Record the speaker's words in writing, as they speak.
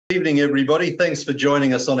Evening, everybody. Thanks for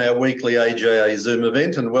joining us on our weekly AJA Zoom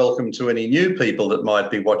event, and welcome to any new people that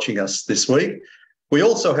might be watching us this week. We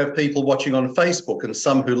also have people watching on Facebook and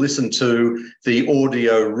some who listen to the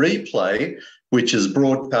audio replay, which is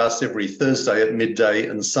broadcast every Thursday at midday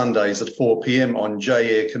and Sundays at 4 p.m. on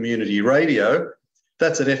J-Air Community Radio.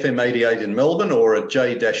 That's at FM 88 in Melbourne or at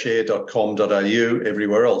j-air.com.au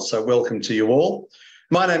everywhere else. So welcome to you all.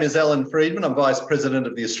 My name is Alan Friedman. I'm Vice President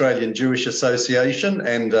of the Australian Jewish Association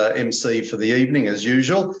and MC for the evening, as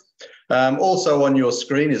usual. Also on your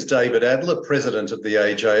screen is David Adler, President of the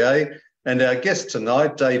AJA, and our guest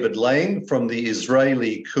tonight, David Lange, from the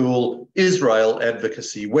Israellycool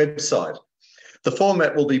Israel-Advocacy website. The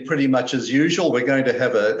format will be pretty much as usual. We're going to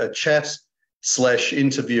have a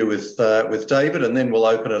chat/interview with David, and then we'll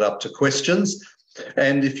open it up to questions.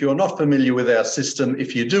 And if you're not familiar with our system,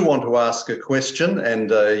 if you do want to ask a question, and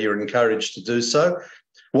you're encouraged to do so,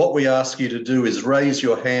 what we ask you to do is raise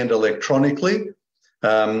your hand electronically,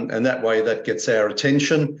 and that way that gets our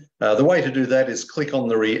attention. The way to do that is click on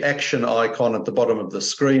the reaction icon at the bottom of the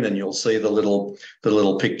screen, and you'll see the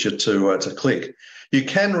little picture to click. You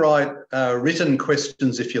can write written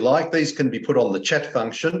questions if you like. These can be put on the chat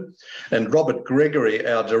function, and Robert Gregory,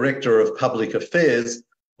 our Director of Public Affairs,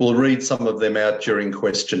 we'll read some of them out during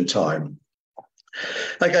question time.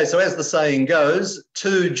 Okay, so as the saying goes,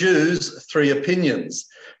 2 Jews, 3 opinions.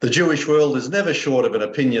 The Jewish world is never short of an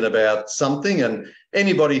opinion about something, and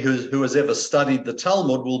anybody who has ever studied the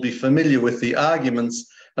Talmud will be familiar with the arguments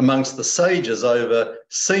amongst the sages over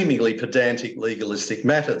seemingly pedantic legalistic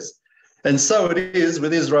matters. And so it is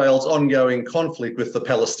with Israel's ongoing conflict with the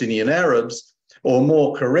Palestinian Arabs, or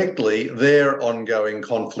more correctly, their ongoing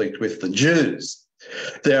conflict with the Jews.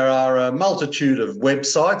 There are a multitude of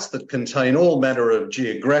websites that contain all manner of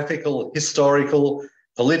geographical, historical,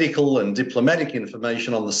 political and diplomatic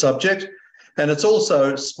information on the subject, and it's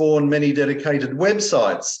also spawned many dedicated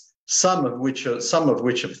websites, some of which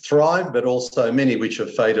have thrived, but also many which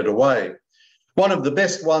have faded away. One of the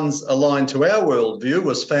best ones aligned to our worldview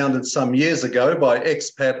was founded some years ago by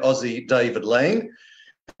expat Aussie David Lange,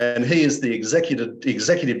 and he is the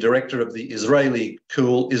executive director of the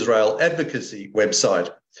Israellycool Israel-Advocacy website.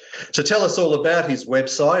 To tell us all about his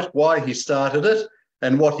website, why he started it,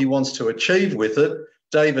 and what he wants to achieve with it,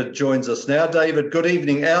 David joins us now. David, good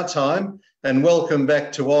evening our time, and welcome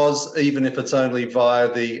back to Oz, even if it's only via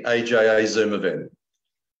the AJA Zoom event.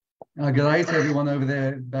 Good day to everyone over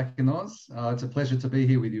there back in Oz. It's a pleasure to be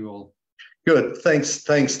here with you all. Good. Thanks,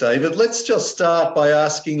 David. Let's just start by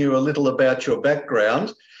asking you a little about your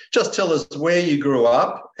background. Just tell us where you grew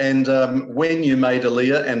up and when you made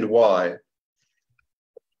Aliyah and why.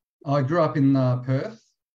 I grew up in Perth,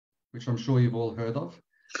 which I'm sure you've all heard of.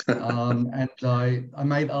 And I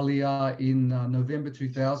made Aliyah in November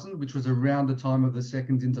 2000, which was around the time of the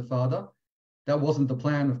second Intifada. That wasn't the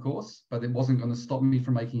plan, of course, but it wasn't going to stop me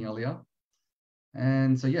from making Aliyah.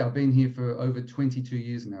 And so, yeah, I've been here for over 22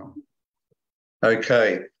 years now.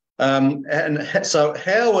 Okay. And so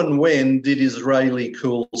how and when did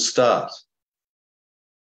Israellycool start?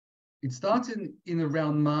 It started in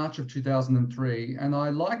around March of 2003. And I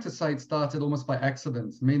like to say it started almost by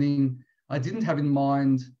accident, meaning I didn't have in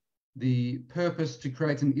mind the purpose to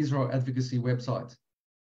create an Israel advocacy website.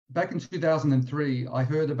 Back in 2003, I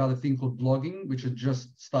heard about a thing called blogging, which had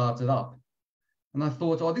just started up. And I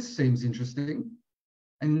thought, oh, this seems interesting.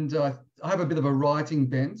 And I have a bit of a writing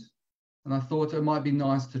bent. And I thought it might be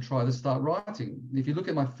nice to try to start writing. If you look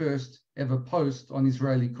at my first ever post on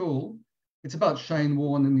Israellycool, it's about Shane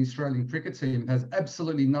Warne and the Australian cricket team. It has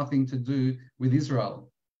absolutely nothing to do with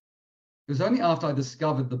Israel. It was only after I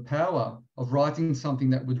discovered the power of writing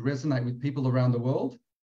something that would resonate with people around the world.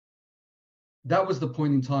 That was the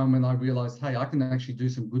point in time when I realized, hey, I can actually do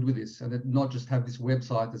some good with this and not just have this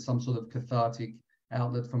website as some sort of cathartic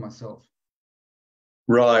outlet for myself.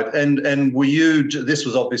 Right. And were you, this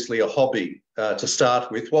was obviously a hobby to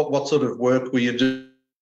start with. What sort of work were you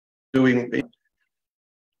doing?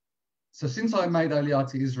 So since I made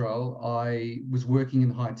Aliyah to Israel, I was working in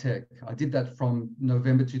high tech. I did that from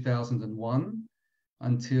November 2001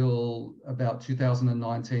 until about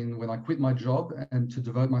 2019 when I quit my job and to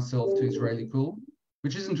devote myself to Israellycool,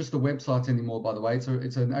 which isn't just a website anymore, by the way. It's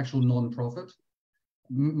an actual non-profit.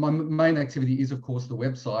 My main activity is, of course, the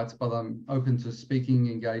website, but I'm open to speaking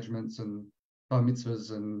engagements and bar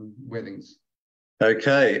mitzvahs and weddings.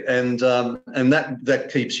 Okay, and that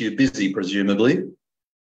keeps you busy, presumably.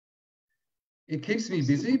 It keeps me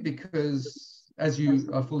busy because, as you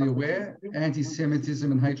are fully aware,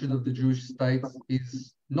 anti-Semitism and hatred of the Jewish state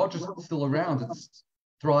is not just still around, it's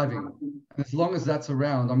thriving. And as long as that's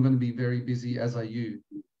around, I'm going to be very busy, as are you.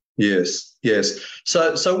 Yes, yes.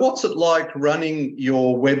 So what's it like running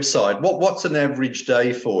your website? What's an average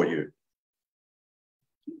day for you?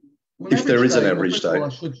 Well, If there is an well, average first of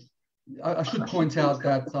day. all, I should point out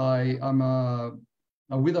that I'm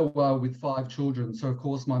a widower with 5 children. So, of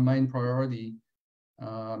course, my main priority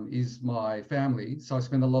is my family. So I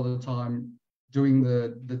spend a lot of time doing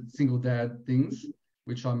the single dad things,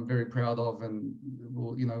 which I'm very proud of and,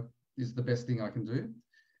 will, is the best thing I can do.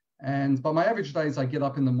 But my average days, I get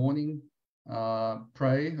up in the morning,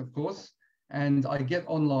 pray, of course, and I get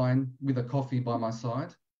online with a coffee by my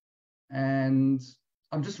side, and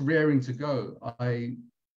I'm just raring to go. I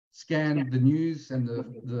scan the news and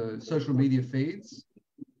the social media feeds,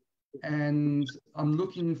 and I'm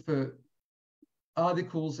looking for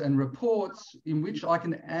articles and reports in which I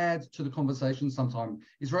can add to the conversation sometime.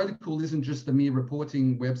 Israellycool isn't just a mere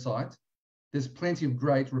reporting website. There's plenty of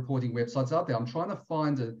great reporting websites out there. I'm trying to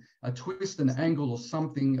find a twist, an angle, or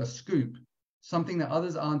something, a scoop, something that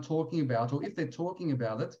others aren't talking about, or if they're talking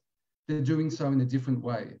about it, they're doing so in a different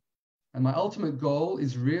way. And my ultimate goal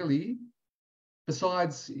is really,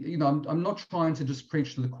 besides, I'm not trying to just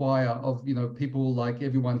preach to the choir of, people like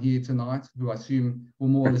everyone here tonight, who I assume will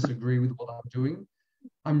more or less agree with what I'm doing.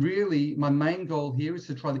 My main goal here is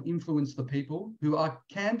to try to influence the people who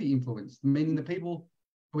can be influenced, meaning the people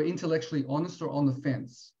who are intellectually honest or on the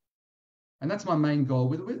fence. And that's my main goal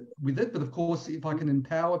with it. But of course, if I can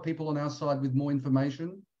empower people on our side with more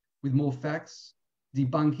information, with more facts,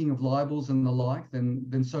 debunking of libels and the like,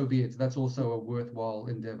 then so be it. That's also a worthwhile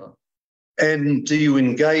endeavor. And do you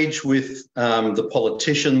engage with the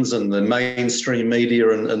politicians and the mainstream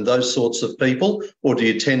media and those sorts of people, or do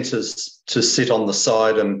you tend to sit on the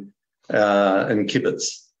side and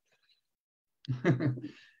kibitz?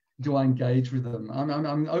 Do I engage with them?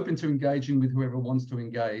 I'm open to engaging with whoever wants to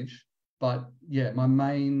engage, but yeah, my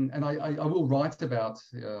main, and I will write about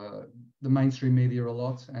the mainstream media a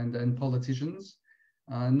lot and politicians,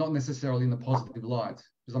 not necessarily in a positive light,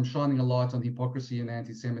 because I'm shining a light on hypocrisy and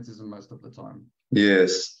anti-Semitism most of the time.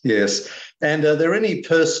 Yes, yes. And are there any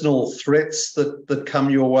personal threats that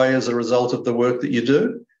come your way as a result of the work that you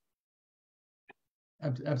do?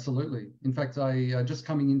 Absolutely. In fact, I just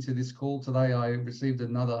coming into this call today, I received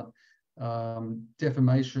another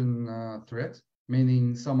defamation threat,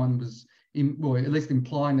 meaning someone was, at least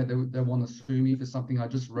implying that they want to sue me for something I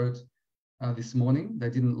just wrote this morning. They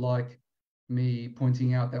didn't like me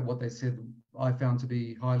pointing out that what they said I found to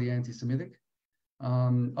be highly anti-Semitic.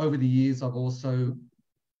 Over the years, I've also,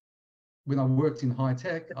 when I worked in high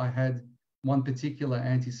tech, I had one particular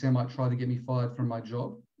anti-Semite try to get me fired from my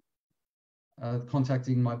job.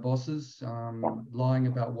 Contacting my bosses, lying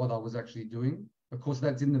about what I was actually doing. Of course,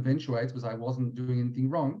 that didn't eventuate because I wasn't doing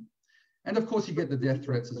anything wrong. And of course, you get the death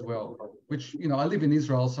threats as well, which, I live in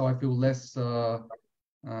Israel, so I feel less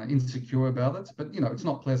insecure about it. But, it's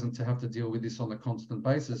not pleasant to have to deal with this on a constant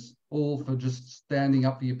basis, all for just standing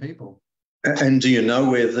up for your people. And do you know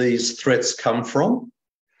where these threats come from?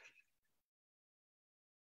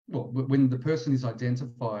 Well, when the person is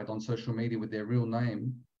identified on social media with their real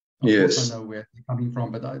name, of yes. course I know where they're coming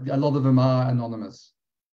from, but a lot of them are anonymous.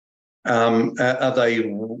 Are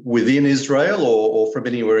they within Israel or from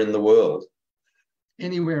anywhere in the world?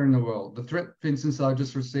 Anywhere in the world. The threat, for instance, I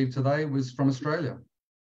just received today was from Australia.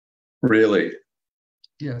 Really?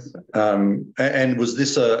 Yes. And was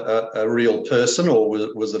this a real person or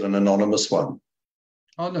was it an anonymous one?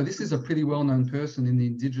 Oh, no, this is a pretty well-known person in the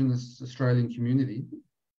Indigenous Australian community.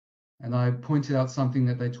 And I pointed out something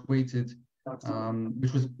that they tweeted,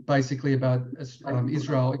 which was basically about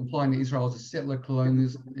Israel, implying that Israel is a settler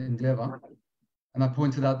colonialist endeavor. And I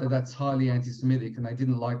pointed out that that's highly anti-Semitic, and they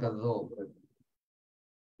didn't like that at all.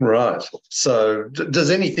 Right. So does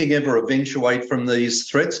anything ever eventuate from these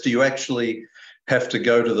threats? Do you actually have to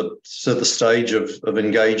go to the stage of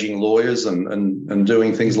engaging lawyers and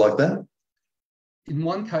doing things like that? In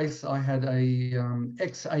one case, I had a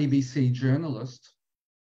ex-ABC journalist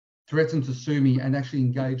threatened to sue me and actually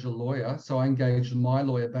engage a lawyer. So I engaged my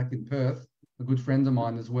lawyer back in Perth, a good friend of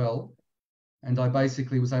mine as well. And I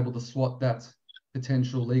basically was able to swat that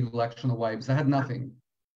potential legal action away because I had nothing.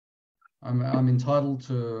 I'm entitled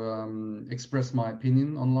to express my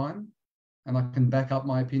opinion online, and I can back up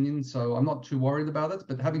my opinion. So I'm not too worried about it,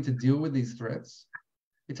 but having to deal with these threats,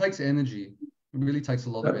 it takes energy. It really takes a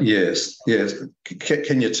lot of energy. Yes, yes.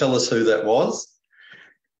 Can you tell us who that was?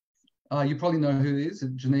 You probably know who it is,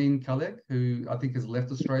 Janine Kalek, who I think has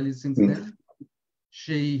left Australia since then.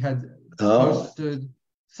 She had posted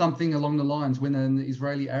something along the lines when an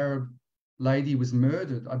Israeli Arab lady was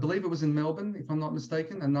murdered. I believe it was in Melbourne, if I'm not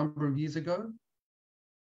mistaken, a number of years ago.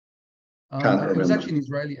 Can't It was remember. actually an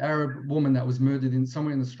Israeli Arab woman that was murdered in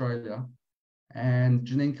somewhere in Australia, and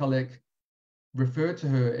Janine Kalek referred to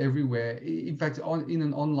her everywhere. In fact, in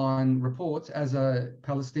an online report as a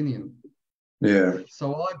Palestinian. Yeah.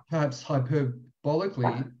 So I perhaps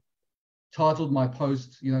hyperbolically titled my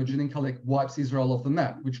post, Janine Kalek wipes Israel off the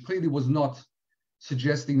map, which clearly was not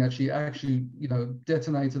suggesting that she actually,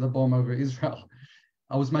 detonated a bomb over Israel.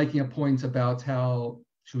 I was making a point about how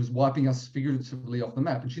she was wiping us figuratively off the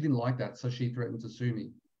map, and she didn't like that, so she threatened to sue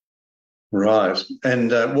me. Right.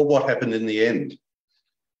 And what happened in the end?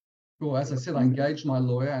 Well, as I said, I engaged my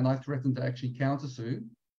lawyer and I threatened to actually countersue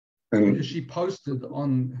because she posted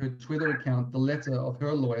on her Twitter account the letter of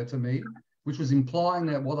her lawyer to me, which was implying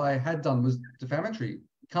that what I had done was defamatory.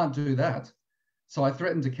 Can't do that. So I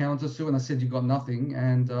threatened to countersue and I said, you've got nothing.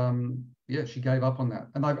 And yeah, she gave up on that.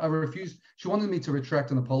 And I refused. She wanted me to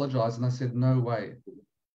retract and apologize. And I said, no way.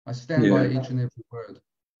 I stand by each and every word.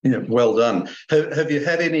 Yeah, well done. Have you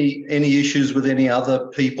had any issues with any other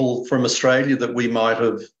people from Australia that we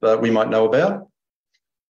might know about?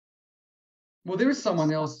 Well, there is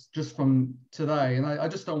someone else just from today, and I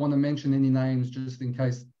just don't want to mention any names just in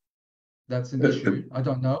case that's an issue. I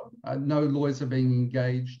don't know. No lawyers are being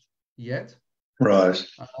engaged yet. Right.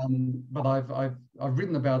 But I've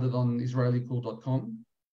written about it on Israellycool.com.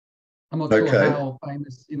 I'm not sure how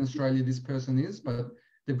famous in Australia this person is, but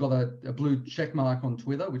they've got a blue check mark on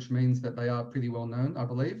Twitter, which means that they are pretty well known, I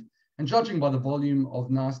believe. And judging by the volume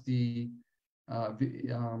of nasty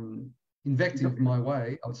invective my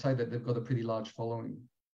way, I would say that they've got a pretty large following.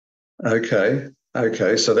 Okay.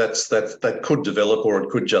 So that could develop, or it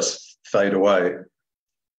could just fade away.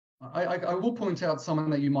 I will point out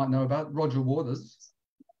someone that you might know about, Roger Waters.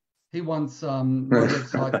 He once, my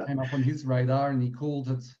website came up on his radar, and he called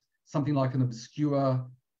it something like an obscure.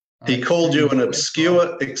 He called you an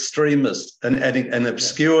obscure extremist, an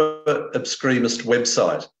obscure extremist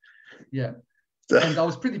website. Yeah. And I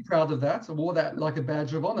was pretty proud of that. I wore that like a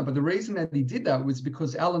badge of honor. But the reason that he did that was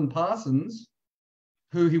because Alan Parsons,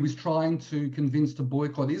 who he was trying to convince to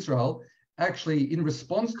boycott Israel, actually, in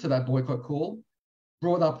response to that boycott call,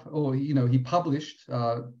 brought up, or he published,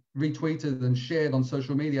 retweeted and shared on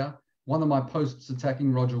social media one of my posts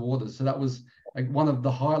attacking Roger Waters. So that was one of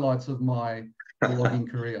the highlights of my blogging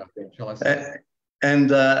career, shall I say. And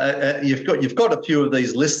you've got a few of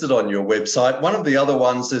these listed on your website. One of the other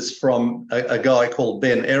ones is from a guy called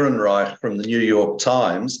Ben Ehrenreich from the New York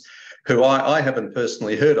Times, who I haven't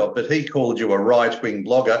personally heard of, but he called you a right-wing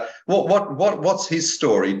blogger. What's his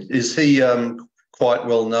story? Is he quite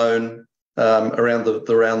well known around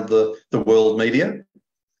the world media?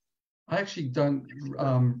 I actually don't.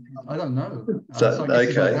 I don't know. So I guess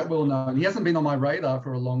he's not that well known. He hasn't been on my radar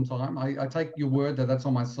for a long time. I take your word that that's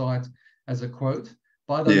on my site as a quote,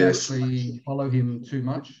 but I don't actually follow him too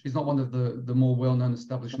much. He's not one of the more well-known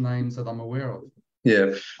established names that I'm aware of.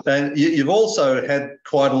 Yeah, and you've also had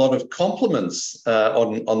quite a lot of compliments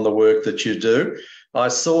on the work that you do. I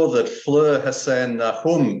saw that Fleur Hassan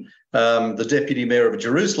Nahum, the Deputy Mayor of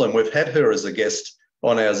Jerusalem, we've had her as a guest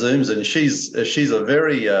on our Zooms, and she's a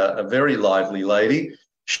very lively lady.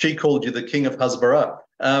 She called you the King of Hasbara.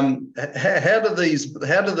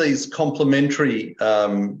 How do these complimentary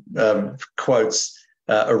quotes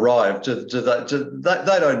arrive?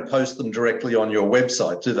 They don't post them directly on your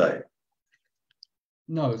website, do they?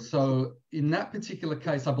 No. So in that particular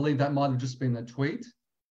case, I believe that might have just been a tweet.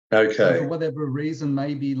 Okay. So for whatever reason,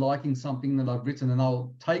 maybe liking something that I've written, and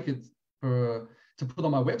I'll take it to put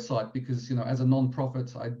on my website because, as a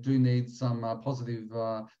non-profit, I do need some positive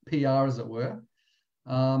PR, as it were.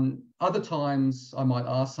 Other times I might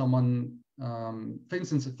ask someone, for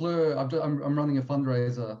instance, at Fleur, I'm running a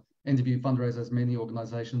fundraiser, interview fundraiser, as many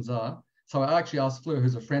organizations are. So I actually asked Fleur,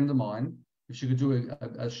 who's a friend of mine, if she could do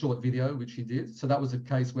a short video, which she did. So that was a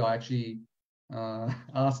case where I actually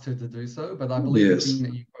asked her to do so. But I believe the thing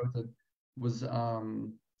that you quoted was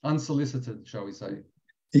unsolicited, shall we say.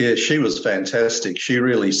 Yeah, she was fantastic. She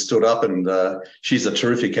really stood up, and she's a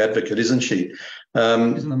terrific advocate, isn't she?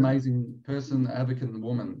 She's an amazing person, advocate, and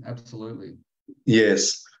woman. Absolutely.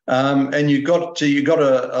 Yes. And you got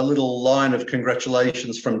a little line of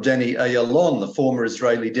congratulations from Danny Ayalon, the former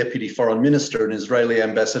Israeli Deputy Foreign Minister and Israeli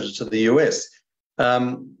Ambassador to the US.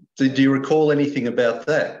 Do you recall anything about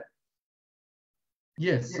that?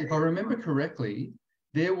 Yes, if I remember correctly,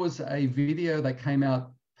 there was a video that came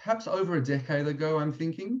out perhaps over a decade ago, I'm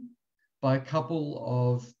thinking, by a couple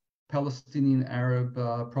of Palestinian Arab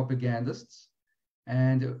propagandists.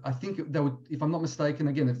 And I think they would, if I'm not mistaken,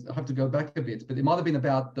 again, I have to go back a bit, but it might have been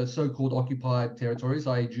about the so-called occupied territories,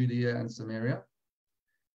 i.e. Judea and Samaria.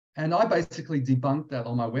 And I basically debunked that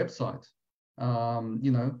on my website.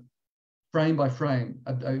 frame by frame,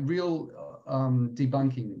 a real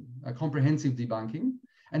debunking, a comprehensive debunking.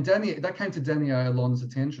 And that came to Danny Ayalon's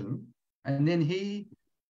attention. And then he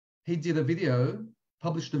did a video,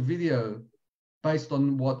 published a video based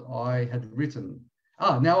on what I had written.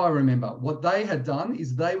 Now I remember. What they had done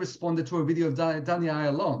is they responded to a video of Danny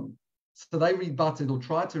Ayalon. So they rebutted or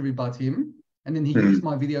tried to rebut him. And then he used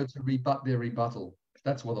my video to rebut their rebuttal.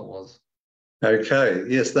 That's what it was. Okay.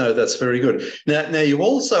 Yes. No. That's very good. Now you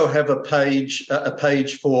also have a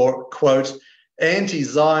page for, quote,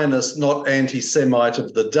 anti-Zionist, not anti-Semite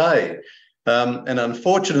of the day, and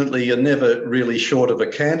unfortunately, you're never really short of a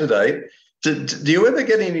candidate. Do you ever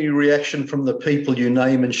get any reaction from the people you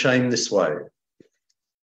name and shame this way?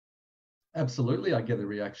 Absolutely, I get a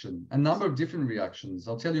reaction. A number of different reactions.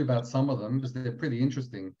 I'll tell you about some of them because they're pretty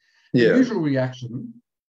interesting. Yeah. The usual reaction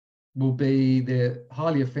will be they're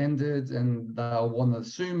highly offended and they'll want to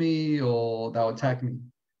sue me or they'll attack me,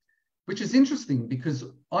 which is interesting because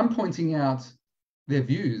I'm pointing out their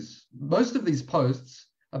views. Most of these posts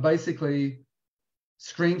are basically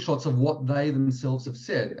screenshots of what they themselves have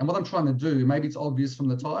said. And what I'm trying to do, maybe it's obvious from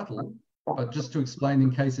the title, but just to explain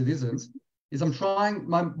in case it isn't, is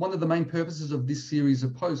one of the main purposes of this series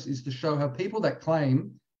of posts is to show how people that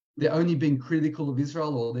claim they're only being critical of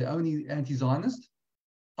Israel or they're only anti-Zionist,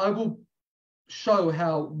 I will show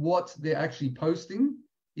how what they're actually posting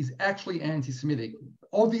is actually anti-Semitic,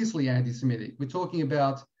 obviously anti-Semitic. We're talking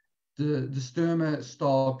about the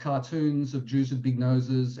Sturmer-style cartoons of Jews with big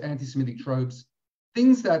noses, anti-Semitic tropes,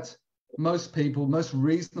 things that most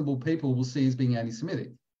reasonable people will see as being anti-Semitic.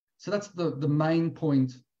 So that's the main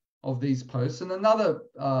point of these posts. And another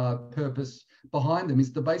purpose behind them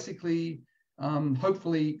is to basically,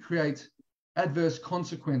 hopefully, create adverse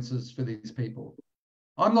consequences for these people.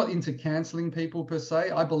 I'm not into cancelling people per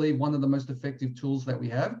se. I believe one of the most effective tools that we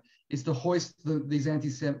have is to hoist these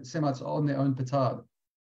anti-Semites on their own petard,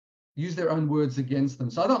 use their own words against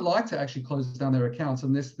them. So I don't like to actually close down their accounts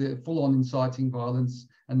unless they're full-on inciting violence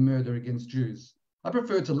and murder against Jews. I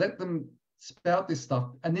prefer to let them spout this stuff,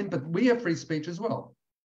 but we have free speech as well.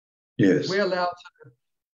 Yes. We're allowed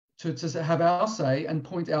to have our say and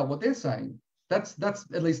point out what they're saying. That's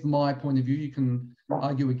at least my point of view. You can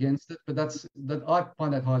argue against it, but I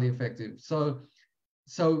find that highly effective. So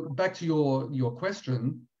back to your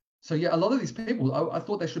question. So yeah, a lot of these people, I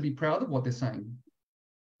thought they should be proud of what they're saying,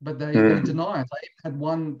 but they deny it. I had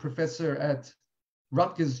one professor at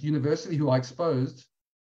Rutgers University who I exposed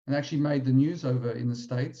and actually made the news over in the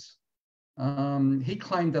States. He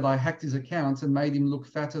claimed that I hacked his accounts and made him look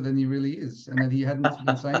fatter than he really is, and that he hadn't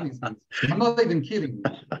been saying these things. I'm not even kidding.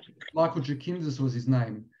 Michael Jakindis was his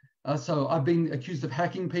name. So I've been accused of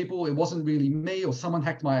hacking people. It wasn't really me, or someone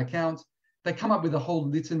hacked my account. They come up with a whole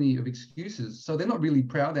litany of excuses. So they're not really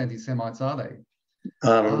proud anti-Semites, are they?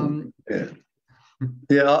 Yeah.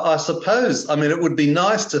 Yeah, I suppose. I mean, it would be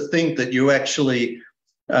nice to think that you actually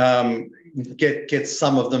get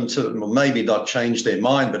some of them to maybe not change their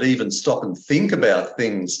mind, but even stop and think about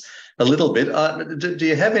things a little bit. Do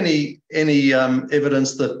you have any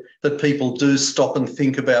evidence that people do stop and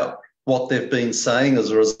think about what they've been saying as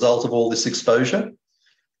a result of all this exposure?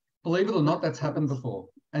 Believe it or not, that's happened before.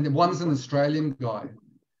 And one's an Australian guy.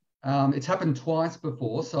 It's happened twice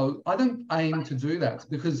before. So I don't aim to do that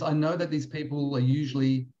because I know that these people are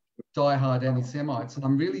usually diehard anti-Semites. And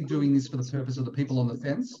I'm really doing this for the purpose of the people on the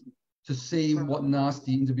fence, to see what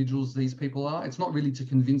nasty individuals these people are. It's not really to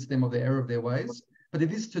convince them of the error of their ways, but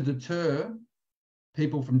it is to deter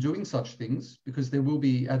people from doing such things because there will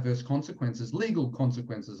be adverse consequences, legal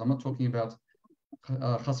consequences. I'm not talking about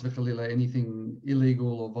chas v'chalila, anything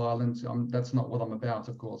illegal or violent. That's not what I'm about,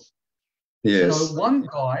 of course. Yes. So one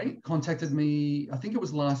guy contacted me, I think it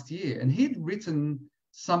was last year, and he'd written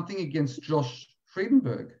something against Josh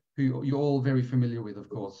Friedenberg, who you're all very familiar with, of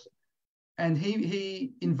course. And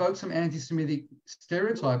he invoked some anti-Semitic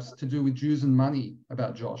stereotypes to do with Jews and money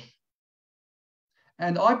about Josh.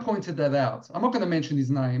 And I pointed that out. I'm not going to mention his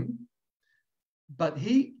name, but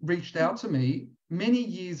he reached out to me many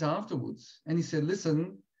years afterwards. And he said,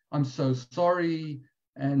 listen, I'm so sorry.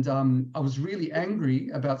 And I was really angry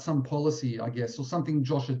about some policy, I guess, or something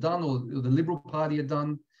Josh had done or the Liberal Party had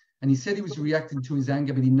done. And he said he was reacting to his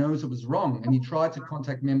anger, but he knows it was wrong. And he tried to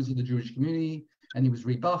contact members of the Jewish community, and he was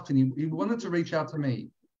rebuffed, and he wanted to reach out to me.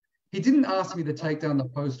 He didn't ask me to take down the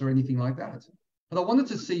post or anything like that, but I wanted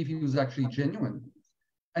to see if he was actually genuine.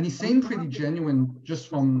 And he seemed pretty genuine just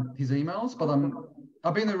from his emails, but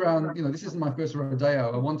I've been around, this isn't my first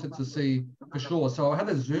rodeo. I wanted to see for sure. So I had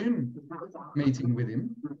a Zoom meeting with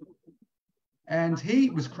him, and he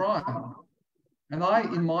was crying. And I,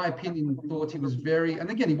 in my opinion, thought he was and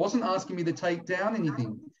again, he wasn't asking me to take down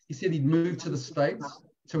anything. he said he'd moved to the States.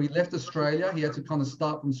 So he left Australia. He had to kind of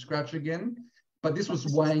start from scratch again. But this was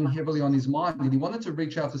weighing heavily on his mind. And he wanted to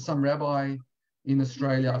reach out to some rabbi in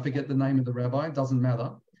Australia. I forget the name of the rabbi, it doesn't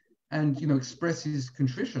matter. And, express his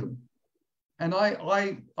contrition. And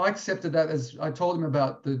I accepted that, as I told him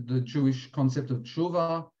about the Jewish concept of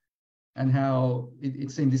tshuva and how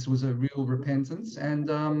it seemed this was a real repentance. And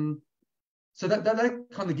so that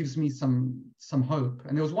kind of gives me some hope.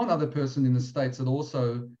 And there was one other person in the States that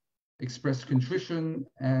also expressed contrition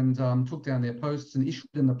and took down their posts and issued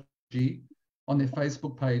an apology on their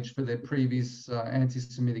Facebook page for their previous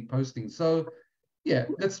anti-Semitic postings. So, yeah,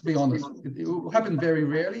 let's be honest. It will happen very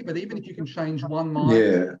rarely, but even if you can change one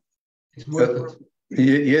mind, it's worth it.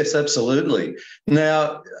 Yes, absolutely.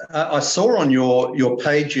 Now, I saw on your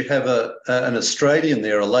page you have an Australian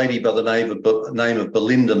there, a lady by the name of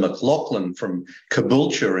Belinda McLaughlin from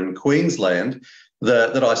Caboolture in Queensland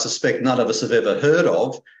that I suspect none of us have ever heard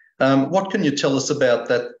of. What can you tell us about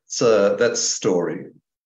that story?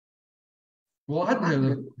 Well, I hadn't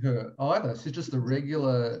heard of her either. She's just a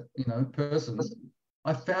regular, person.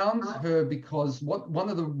 I found her because one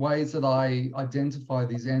of the ways that I identify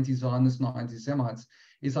these anti-Zionists, not anti-Semites,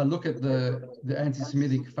 is I look at the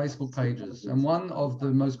anti-Semitic Facebook pages. And one of the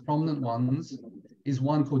most prominent ones is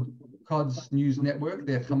one called Quds News Network.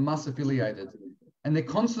 They're Hamas affiliated. And they're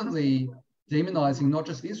constantly demonizing not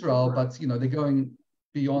just Israel, but, they're going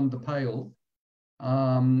beyond the pale.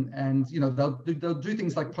 And they'll do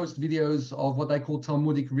things like post videos of what they call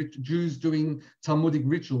Talmudic Jews doing Talmudic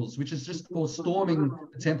rituals, which is just for storming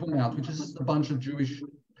the Temple Mount, which is just a bunch of Jewish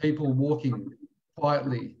people walking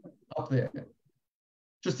quietly up there.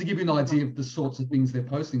 Just to give you an idea of the sorts of things they're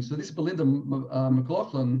posting. So this Belinda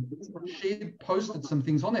McLaughlin, she posted some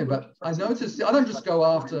things on there, but I noticed I don't just go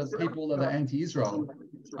after people that are anti-Israel.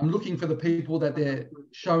 I'm looking for the people that they're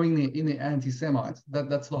showing in the anti-Semite.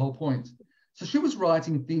 That's the whole point. So she was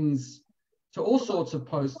writing things to all sorts of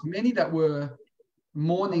posts, many that were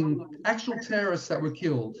mourning actual terrorists that were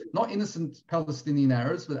killed, not innocent Palestinian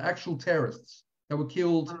Arabs, but actual terrorists that were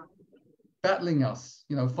killed battling us,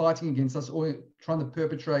 fighting against us or trying to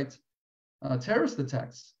perpetrate terrorist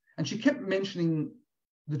attacks. And she kept mentioning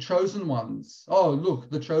the chosen ones. Oh, look,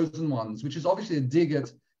 the chosen ones, which is obviously a dig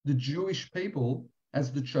at the Jewish people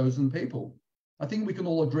as the chosen people. I think we can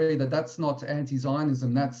all agree that that's not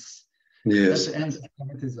anti-Zionism, that's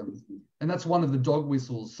anti-Semitism. And that's one of the dog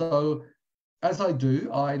whistles. So as I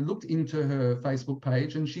do, I looked into her Facebook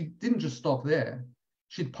page and she didn't just stop there.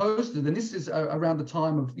 She'd posted, and this is around the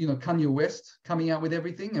time of, Kanye West coming out with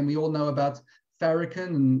everything. And we all know about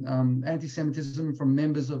Farrakhan and anti-Semitism from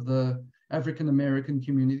members of the African-American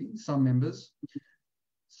community, some members.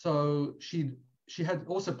 So she had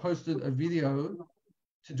also posted a video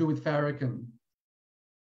to do with Farrakhan.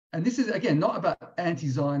 And this is, again, not about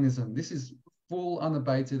anti-Zionism. This is full,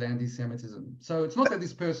 unabated anti-Semitism. So it's not that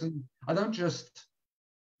this person, I don't just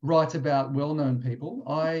write about well-known people.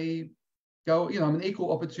 I go, I'm an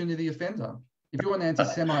equal opportunity offender. If you're an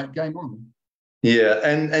anti-Semite, game on. Yeah,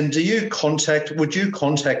 and would you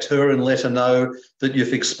contact her and let her know that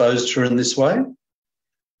you've exposed her in this way?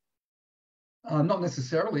 Not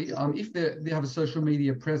necessarily. If they have a social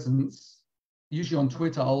media presence, usually on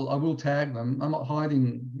Twitter, I will tag them. I'm not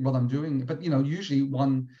hiding what I'm doing, but usually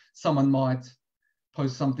someone might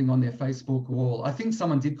post something on their Facebook wall. I think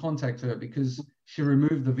someone did contact her because she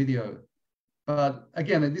removed the video. But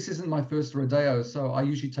again, this isn't my first rodeo, so I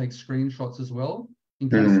usually take screenshots as well in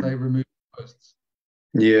case they remove posts.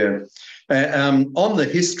 Yeah. On the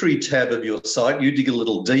history tab of your site, you dig a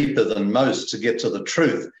little deeper than most to get to the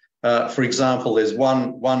truth. For example, there's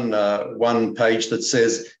one page that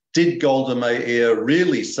says, did Golda Meir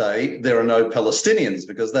really say there are no Palestinians?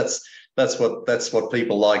 Because that's what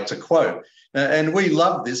people like to quote. And we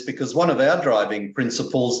love this because one of our driving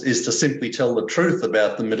principles is to simply tell the truth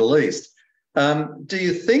about the Middle East. Do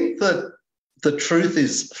you think that the truth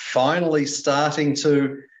is finally starting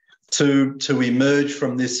to emerge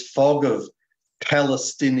from this fog of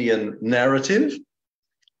Palestinian narrative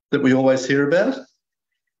that we always hear about?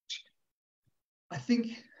 I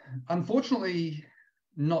think, unfortunately,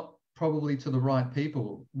 not probably to the right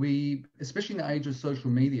people. Especially in the age of social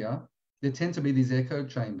media, there tend to be these echo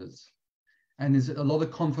chambers, and there's a lot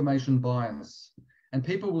of confirmation bias, and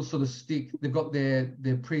people will sort of they've got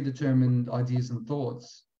their predetermined ideas and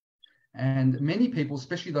thoughts. And many people,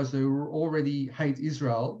 especially those who already hate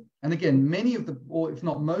Israel, and again, many of or if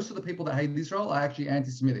not most of the people that hate Israel are actually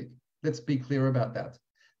anti-Semitic. Let's be clear about that.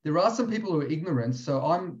 There are some people who are ignorant. So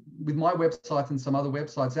I'm, with my website and some other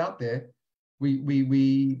websites out there,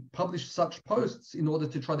 we publish such posts in order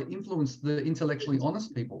to try to influence the intellectually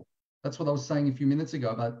honest people. That's what I was saying a few minutes ago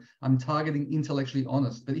about I'm targeting intellectually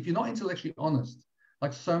honest. But if you're not intellectually honest,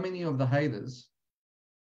 like so many of the haters,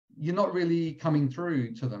 you're not really coming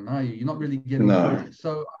through to them, are you? You're not really getting through.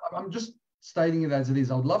 So I'm just stating it as it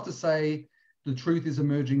is. I would love to say the truth is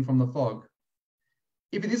emerging from the fog.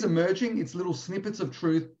 If it is emerging, it's little snippets of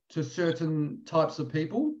truth to certain types of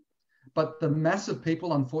people, but the mass of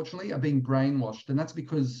people, unfortunately, are being brainwashed. And that's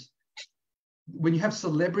because when you have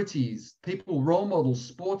celebrities, people, role models,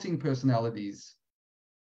 sporting personalities,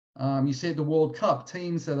 you see at the World Cup,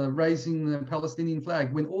 teams that are raising the Palestinian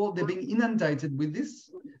flag, when they're being inundated with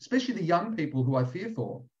this, especially the young people who I fear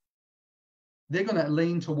for, they're going to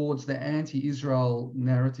lean towards the anti-Israel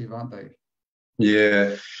narrative, aren't they?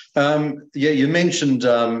 Yeah. You mentioned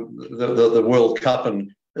the World Cup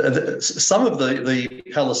and some of the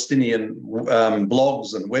Palestinian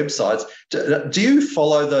blogs and websites. Do you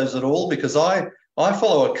follow those at all? Because I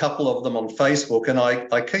follow a couple of them on Facebook, and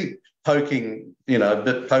I keep poking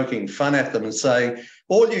fun at them and saying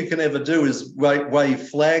all you can ever do is wave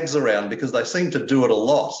flags around because they seem to do it a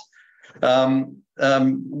lot.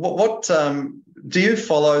 Do you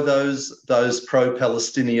follow those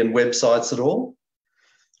pro-Palestinian websites at all?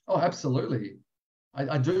 Oh, absolutely.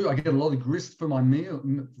 I do. I get a lot of grist for my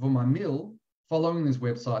meal following these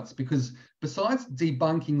websites, because besides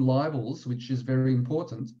debunking libels, which is very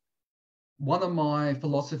important, one of my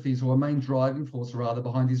philosophies, or a main driving force rather,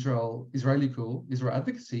 behind Israellycool,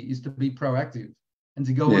 Israel-Advocacy, is to be proactive and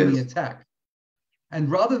to go on the attack. And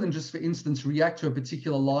rather than just, for instance, react to a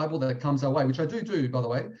particular libel that comes our way, which I do, by the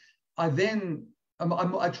way, I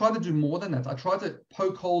try to do more than that. I try to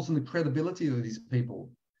poke holes in the credibility of these people.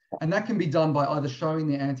 And that can be done by either showing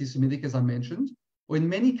they're anti-Semitic, as I mentioned, or in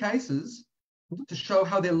many cases, to show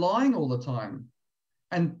how they're lying all the time.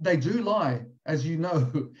 And they do lie, as you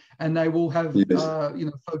know, and they will have,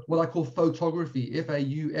 what I call photography,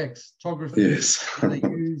 F-A-U-X, photography. Yes. They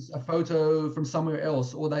use a photo from somewhere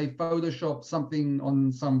else, or they Photoshop something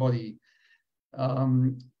on somebody.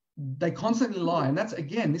 They constantly lie. And that's,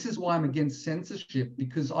 again, this is why I'm against censorship,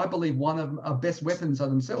 because I believe one of our best weapons are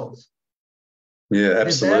themselves. Yeah,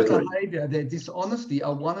 absolutely. Their bad behavior, their dishonesty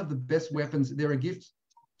are one of the best weapons. They're a gift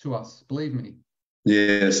to us, believe me.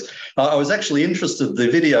 Yes. I was actually interested.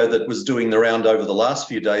 The video that was doing the round over the last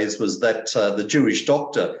few days was that the Jewish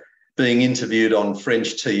doctor being interviewed on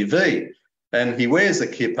French TV, and he wears a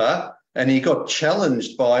kippah, and he got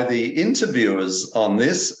challenged by the interviewers on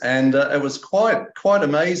this, and it was quite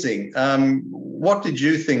amazing. What did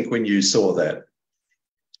you think when you saw that?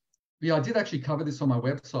 Yeah, I did actually cover this on my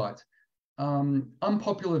website.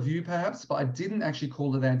 Unpopular view, perhaps, but I didn't actually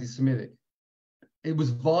call it anti-Semitic. It was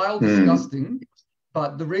vile, disgusting,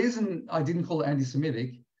 but the reason I didn't call it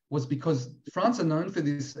anti-Semitic was because France are known for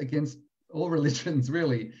this against all religions,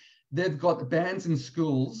 really. They've got bans in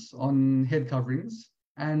schools on head coverings,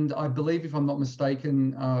 and I believe, if I'm not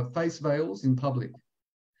mistaken, face veils in public.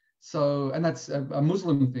 So, and that's a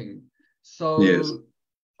Muslim thing. So, yes.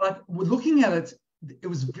 But looking at it,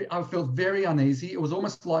 I felt very uneasy. It was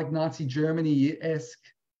almost like Nazi Germany-esque,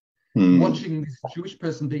 watching this Jewish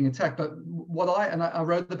person being attacked. But I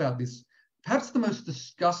wrote about this, perhaps the most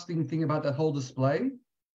disgusting thing about that whole display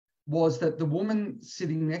was that the woman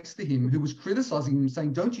sitting next to him, who was criticizing him,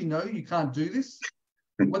 saying, "Don't you know you can't do this?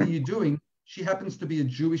 What are you doing?" She happens to be a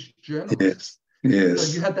Jewish journalist. Yes.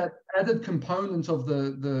 So you had that added component of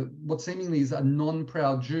the what seemingly is a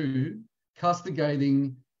non-proud Jew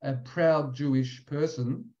castigating a proud Jewish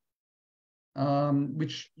person,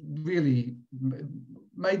 which really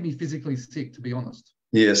made me physically sick, to be honest.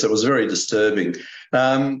 Yes, it was very disturbing.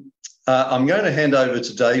 I'm going to hand over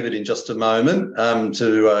to David in just a moment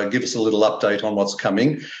to give us a little update on what's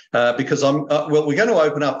coming, because we're going to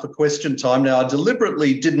open up for question time now. I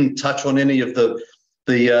deliberately didn't touch on any of the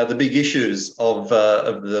big issues of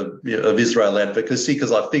Israel advocacy,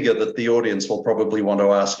 because I figure that the audience will probably want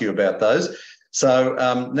to ask you about those. So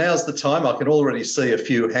now's the time. I can already see a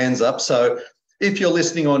few hands up. So if you're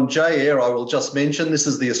listening on J-Air, I will just mention this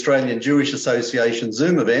is the Australian Jewish Association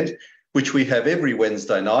Zoom event, which we have every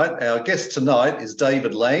Wednesday night. Our guest tonight is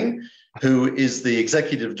David Lange, who is the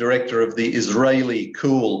Executive Director of the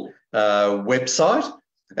Israellycool website,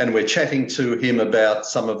 and we're chatting to him about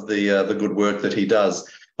some of the good work that he does.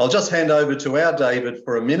 I'll just hand over to our David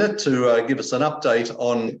for a minute to give us an update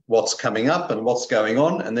on what's coming up and what's going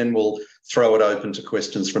on, and then we'll throw it open to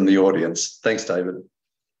questions from the audience. Thanks, David.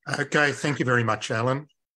 Okay, thank you very much, Alan.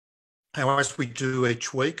 Now, as we do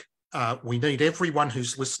each week, we need everyone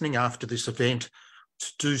who's listening after this event to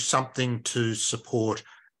do something to support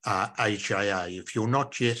AJA. If you're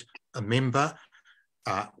not yet a member,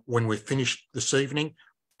 when we're finished this evening,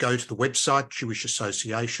 go to the website,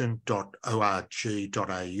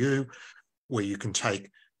 jewishassociation.org.au, where you can take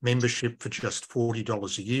membership for just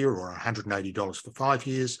 $40 a year or $180 for 5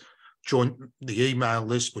 years. Join the email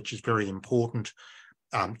list, which is very important.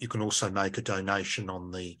 You can also make a donation on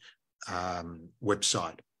the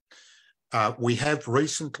website. We have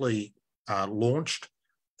recently launched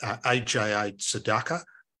AJ8 Tzedakah,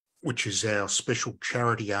 which is our special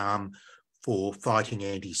charity arm for fighting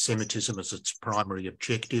anti-Semitism as its primary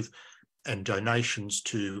objective, and donations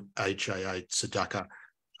to AJ8 Tzedakah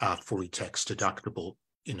are fully tax deductible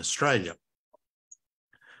in Australia.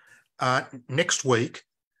 Next week,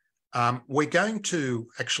 we're going to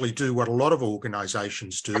actually do what a lot of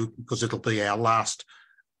organisations do, because it'll be our last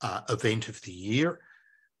event of the year,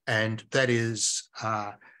 and that is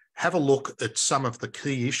have a look at some of the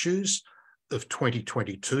key issues of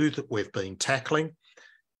 2022 that we've been tackling,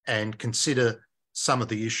 and consider some of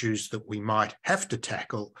the issues that we might have to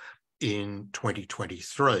tackle in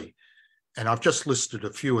 2023. And I've just listed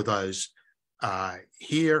a few of those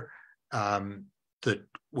here that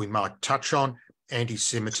we might touch on: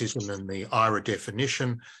 anti-Semitism and the IRA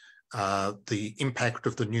definition, the impact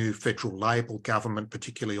of the new federal Labor government,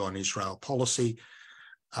 particularly on Israel policy.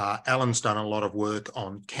 Alan's done a lot of work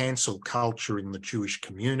on cancel culture in the Jewish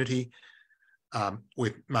community.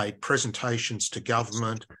 We've made presentations to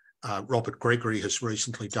government. Robert Gregory has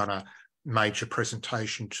recently done a major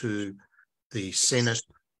presentation to the Senate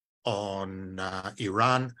on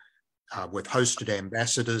Iran. We've hosted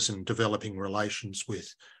ambassadors and developing relations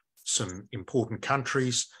with some important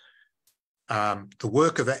countries. The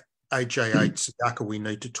work of AJ8 Tzedakah we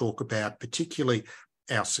need to talk about, particularly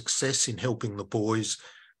our success in helping the boys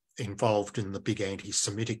involved in the big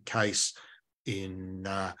anti-Semitic case in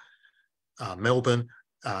Melbourne,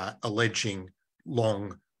 alleging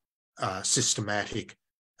long, systematic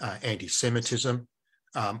anti-Semitism.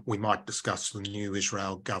 We might discuss the new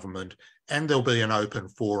Israel government, and there'll be an open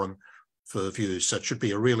forum for views. So it should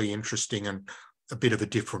be a really interesting and a bit of a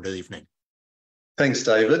different evening. Thanks,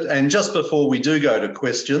 David. And just before we do go to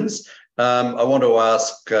questions, I want to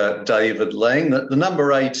ask David Lange that the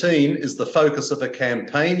number 18 is the focus of a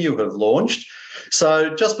campaign you have launched.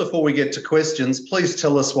 So just before we get to questions, please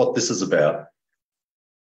tell us what this is about.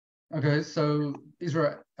 Okay, so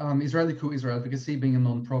Israellycool, Israel-Advocacy, being a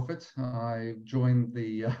non-profit, I joined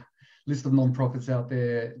the list of non-profits out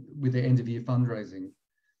there with their end-of-year fundraising.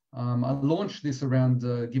 I launched this around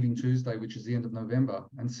Giving Tuesday, which is the end of November.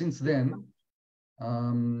 And since then,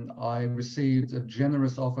 I received a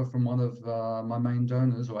generous offer from one of my main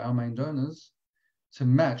donors, or our main donors, to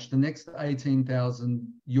match the next 18,000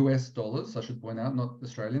 US dollars, I should point out, not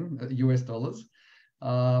Australian, US dollars,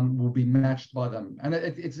 will be matched by them. And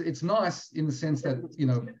it's nice in the sense that, you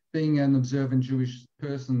know, being an observant Jewish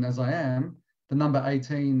person as I am, the number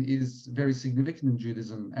 18 is very significant in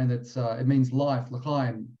Judaism, and it means life,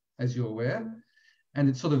 l'chaim, as you're aware. And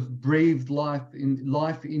it sort of breathed life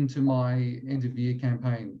into my end-of-year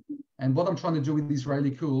campaign. And what I'm trying to do with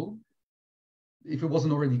Israellycool, if it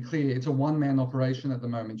wasn't already clear, it's a one-man operation at the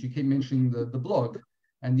moment. You keep mentioning the blog,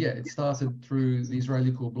 and yeah, it started through the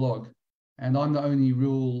Israellycool blog. And I'm the only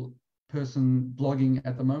real person blogging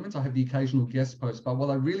at the moment. I have the occasional guest post, but what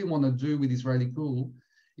I really want to do with Israellycool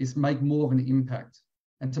is make more of an impact.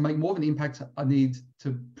 And to make more of an impact, we need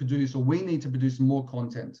to produce more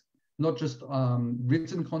content. Not just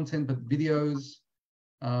written content, but videos,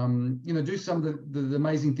 you know, do some of the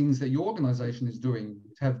amazing things that your organization is doing.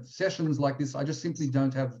 To have sessions like this, I just simply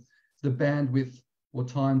don't have the bandwidth or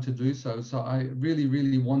time to do so. So I really,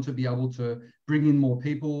 really want to be able to bring in more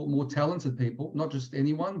people, more talented people, not just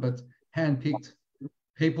anyone, but handpicked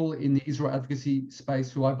people in the Israel advocacy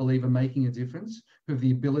space who I believe are making a difference, who have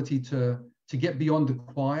the ability to get beyond the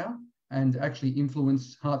choir and actually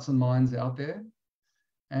influence hearts and minds out there.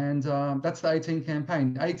 And that's the 18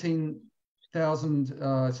 campaign, 18,000.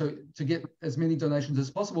 So to get as many donations as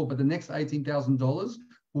possible, but the next $18,000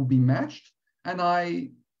 will be matched. And I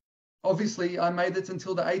made it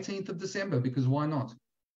until the 18th of December, because why not?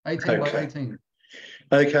 18 by 18.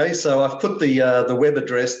 Okay, so I've put the web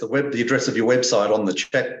address, the address of your website on the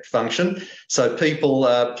chat function. So people,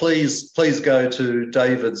 please go to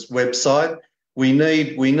David's website. We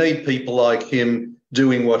need people like him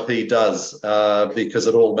doing what he does, because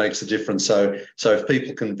it all makes a difference. So if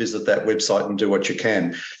people can visit that website and do what you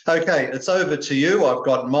can. Okay, it's over to you. I've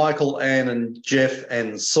got Michael, Anne, and Jeff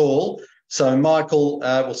and Saul. So Michael,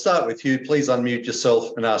 we'll start with you. Please unmute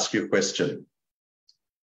yourself and ask your question.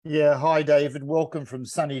 Yeah, hi David. Welcome from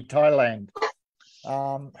sunny Thailand.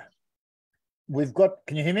 Can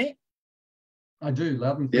you hear me? I do,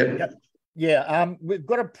 loud and clear. Yep. Yeah, we've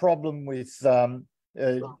got a problem with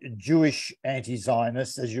Jewish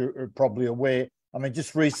anti-Zionists, as you're probably aware. I mean,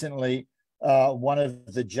 just recently, one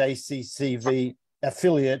of the JCCV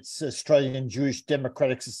affiliates, Australian Jewish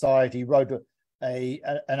Democratic Society, wrote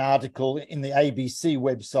an article in the ABC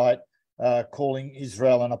website calling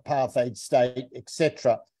Israel an apartheid state,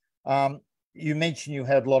 etc. You mentioned you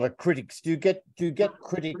had a lot of critics. Do you get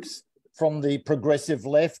critics from the progressive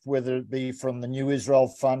left, whether it be from the New Israel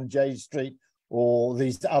Fund, J Street, or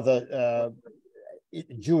these other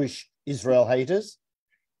Jewish Israel haters?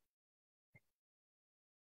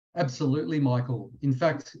 Absolutely, Michael. In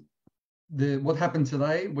fact, what happened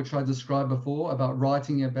today, which I described before, about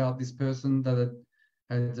writing about this person that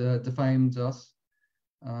had defamed us,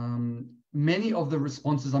 many of the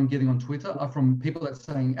responses I'm getting on Twitter are from people that are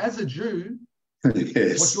saying, as a Jew,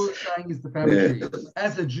 yes. What you're saying is defamatory. Yeah.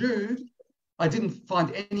 As a Jew, I didn't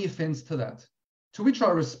find any offense to that. To which I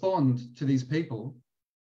respond to these people,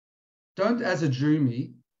 don't as a Jew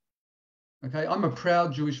me, okay? I'm a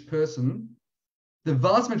proud Jewish person. The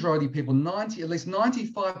vast majority of people, at least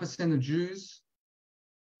 95% of Jews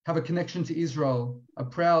have a connection to Israel, are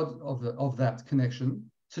proud of that connection.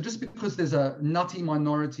 So just because there's a nutty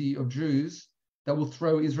minority of Jews that will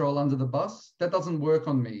throw Israel under the bus, that doesn't work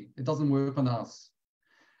on me. It doesn't work on us.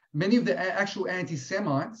 Many of the actual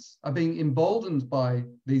anti-Semites are being emboldened by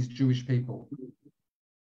these Jewish people.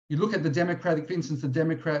 You look at the Democratic, for instance, the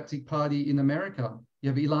Democratic Party in America. You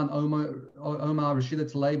have Ilhan Omar,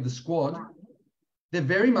 Rashida Tlaib, the Squad. They're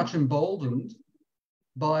very much emboldened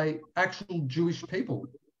by actual Jewish people,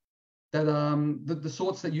 that the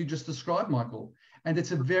sorts that you just described, Michael. And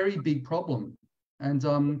it's a very big problem. And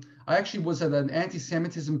I actually was at an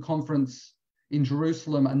anti-Semitism conference in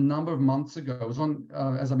Jerusalem a number of months ago. It was on,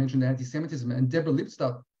 as I mentioned, anti-Semitism, and Deborah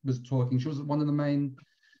Lipstadt was talking. She was one of the main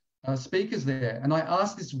speakers there. And I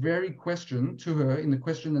asked this very question to her in the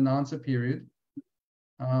question and answer period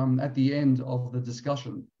at the end of the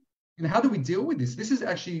discussion. You know, how do we deal with this? This is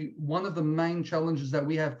actually one of the main challenges that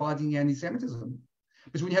we have fighting anti-Semitism.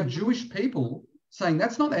 Because when you have Jewish people saying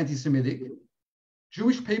that's not anti-Semitic,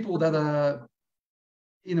 Jewish people that are,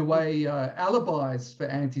 in a way, alibis for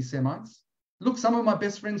anti-Semites. Look, some of my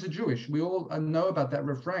best friends are Jewish. We all know about that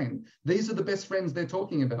refrain. These are the best friends they're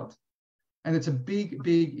talking about. And it's a big,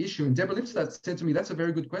 big issue. And Deborah Lipstadt said to me, that's a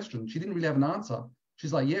very good question. She didn't really have an answer.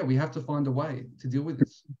 She's like, yeah, we have to find a way to deal with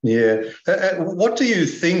this. Yeah. What do you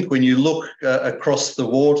think when you look across the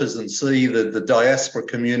waters and see the diaspora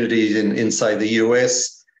communities in say, the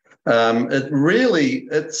US?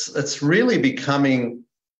 It's really becoming...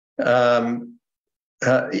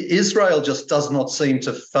 Israel just does not seem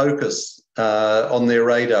to focus on their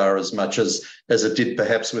radar as much as it did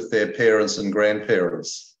perhaps with their parents and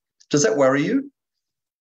grandparents. Does that worry you?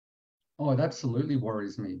 Oh, it absolutely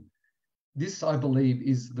worries me. This, I believe,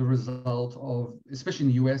 is the result of, especially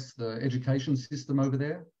in the US, the education system over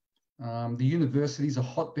there. The universities are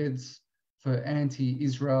hotbeds for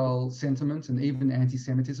anti-Israel sentiment and even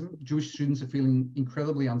anti-Semitism. Jewish students are feeling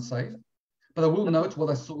incredibly unsafe. But I will note what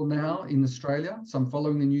I saw now in Australia. So I'm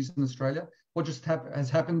following the news in Australia. What just has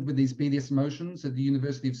happened with these BDS motions at the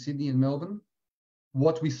University of Sydney and Melbourne.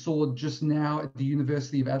 What we saw just now at the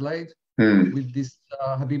University of Adelaide with this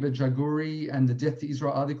Habiba Jagouri and the Death to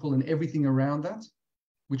Israel article and everything around that,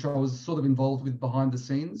 which I was sort of involved with behind the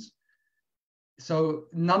scenes. So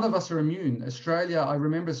none of us are immune. Australia, I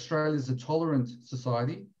remember Australia is a tolerant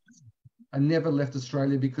society. I never left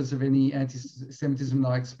Australia because of any anti-Semitism that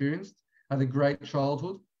I experienced. I had a great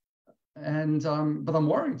childhood, and but I'm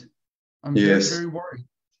worried. I'm very, very worried.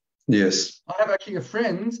 Yes. I have actually a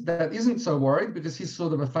friend that isn't so worried because he's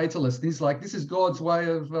sort of a fatalist. He's like, this is God's way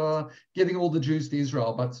of getting all the Jews to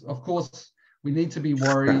Israel. But of course, we need to be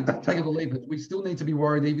worried. Take it or leave it. We still need to be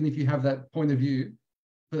worried, even if you have that point of view,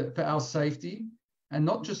 for our safety. And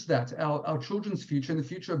not just that, our children's future and the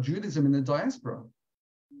future of Judaism in the diaspora.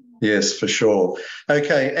 Yes, for sure.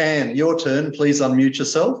 Okay, Anne, your turn. Please unmute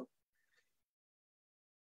yourself.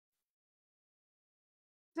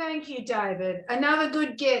 Thank you, David. Another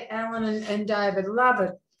good get, Alan and David. Love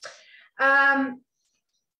it.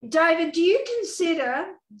 David, do you consider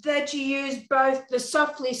that you use both the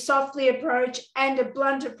softly approach and a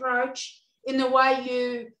blunt approach in the way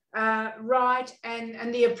you write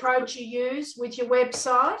and the approach you use with your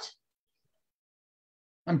website?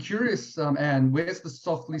 I'm curious, Anne, where's the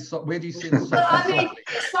where do you see the softly? Well, I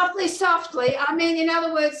mean, softly. I mean, in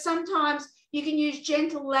other words, sometimes you can use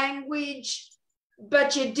gentle language,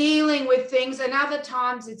 but you're dealing with things, and other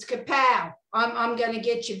times it's kapow. I'm going to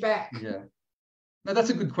get you back. Yeah. No,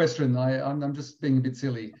 that's a good question. I'm just being a bit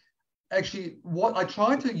silly. Actually, what I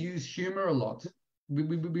try to use humor a lot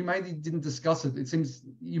we maybe didn't discuss it. It seems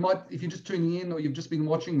you might, if you're just tuning in or you've just been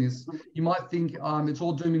watching this, you might think it's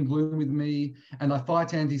all doom and gloom with me and I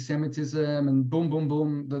fight anti-Semitism and boom, boom,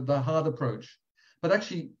 boom, the hard approach. But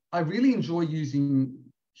actually, I really enjoy using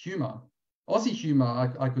humor, Aussie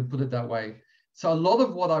humor, I could put it that way. So a lot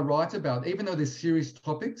of what I write about, even though there's serious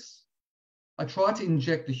topics, I try to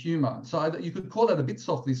inject the humor. So you could call that a bit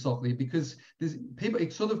softly, because there's people,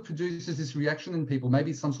 it sort of produces this reaction in people,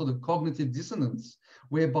 maybe some sort of cognitive dissonance,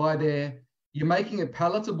 whereby you're making it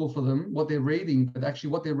palatable for them, what they're reading, but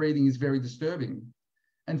actually what they're reading is very disturbing.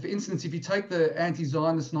 And for instance, if you take the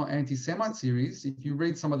anti-Zionist, not anti-Semite series, if you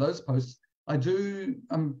read some of those posts,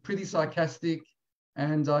 I'm pretty sarcastic,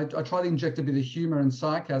 and I try to inject a bit of humor and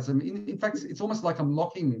sarcasm. In fact, it's almost like I'm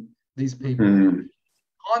mocking these people.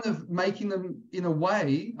 Kind of making them, in a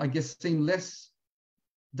way, I guess, seem less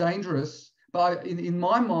dangerous. But in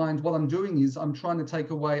my mind, what I'm doing is I'm trying to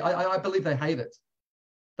take away, I believe they hate it.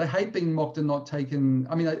 They hate being mocked and not taken.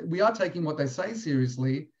 I mean, we are taking what they say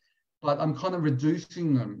seriously, but I'm kind of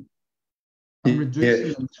reducing them. I'm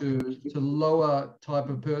reducing them to lower type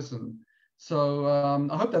of person. So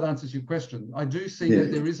I hope that answers your question. I do see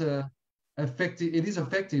that there is it is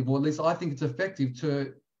effective, or at least I think it's effective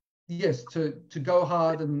to go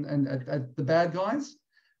hard and at the bad guys,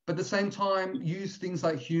 but at the same time use things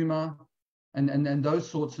like humor and those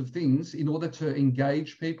sorts of things in order to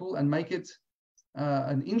engage people and make it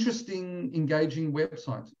an interesting, engaging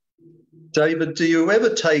website. David, do you ever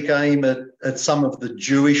take aim at some of the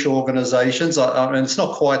Jewish organisations? I mean, it's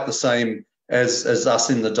not quite the same as us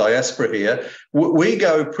in the diaspora here. We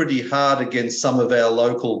go pretty hard against some of our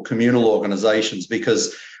local communal organisations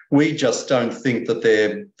because we just don't think that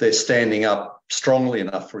they're standing up strongly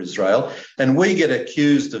enough for Israel. And we get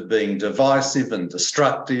accused of being divisive and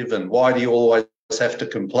destructive, and why do you always have to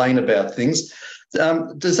complain about things?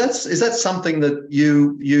 Is that something that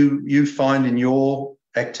you find in your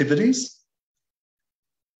activities?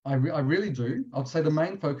 I really do. I'd say the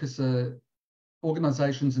main focus are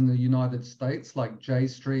organisations in the United States like J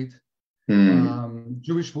Street,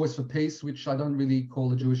 Jewish Voice for Peace, which I don't really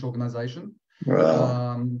call a Jewish organisation.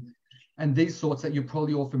 Wow. And these sorts that you're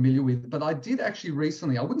probably all familiar with. But I did actually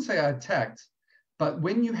recently, I wouldn't say I attacked, but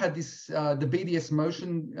when you had this, the BDS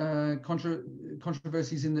motion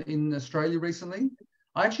controversies in Australia recently,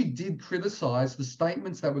 I actually did criticise the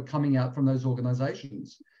statements that were coming out from those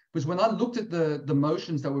organisations. Because when I looked at the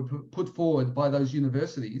motions that were put forward by those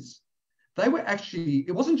universities, they were actually,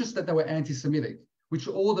 it wasn't just that they were anti-Semitic, which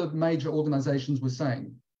all the major organisations were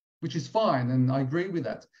saying, which is fine, and I agree with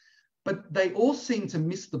that. But they all seem to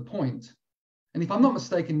miss the point. And if I'm not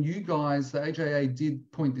mistaken, you guys, the AJA,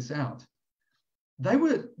 did point this out.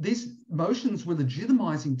 These motions were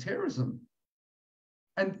legitimizing terrorism.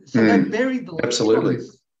 And so they buried the absolutely.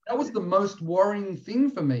 That was the most worrying thing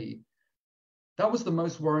for me. That was the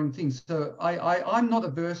most worrying thing. So I'm not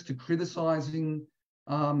averse to criticizing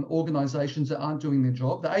organizations that aren't doing their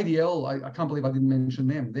job. The ADL, I can't believe I didn't mention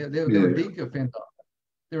them. They're a big offender.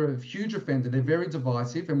 They're a huge offender. They're very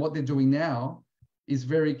divisive, and what they're doing now is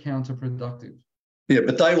very counterproductive. Yeah,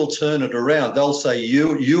 but they will turn it around. They'll say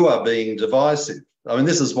you are being divisive. I mean,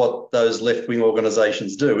 this is what those left-wing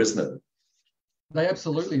organisations do, isn't it?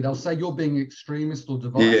 They'll say you're being extremist or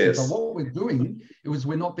divisive. Yes. But what we're doing is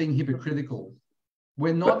we're not being hypocritical.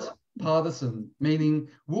 We're not partisan, meaning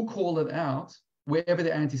we'll call it out wherever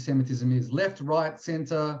the anti-Semitism is, left, right,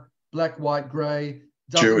 centre, black, white, grey.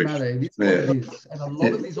 Doesn't matter. It's what it is. And a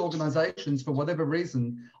lot of these organisations, for whatever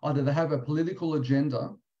reason, either they have a political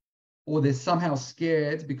agenda or they're somehow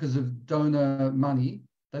scared because of donor money.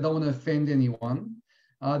 They don't want to offend anyone.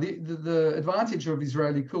 The advantage of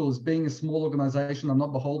Israellycool is being a small organisation. I'm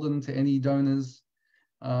not beholden to any donors,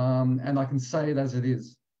 and I can say it as it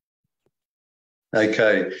is.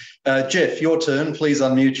 Okay. Jeff, your turn. Please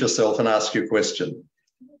unmute yourself and ask your question.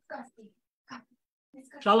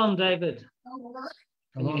 Shalom, David.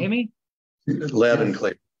 Can you hear me? Loud and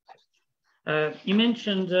clear. You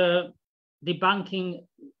mentioned debunking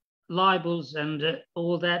libels and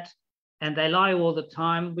all that, and they lie all the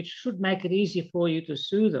time, which should make it easy for you to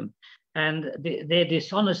sue them. And their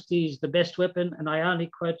dishonesty is the best weapon, and I only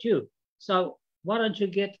quote you. So why don't you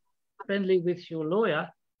get friendly with your lawyer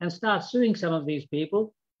and start suing some of these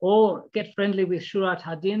people, or get friendly with Shurat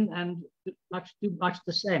Hadin and do much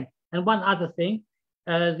the same. And one other thing,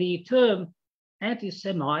 the term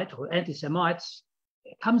anti-Semite or anti-Semites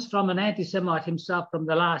comes from an anti-Semite himself from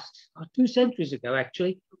the last 2 centuries ago,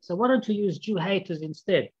 actually. So why don't you use Jew haters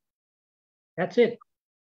instead? That's it.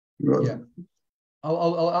 Yeah.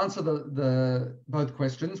 I'll answer the both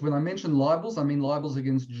questions. When I mention libels, I mean libels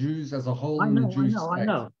against Jews as a whole in the Jewish state.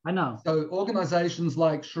 I know. So organizations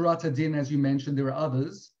like Shurat Adin, as you mentioned, there are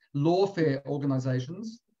others, lawfare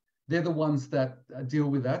organizations, they're the ones that deal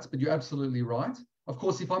with that, but you're absolutely right. Of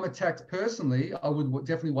course, if I'm attacked personally, I would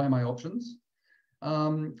definitely weigh my options.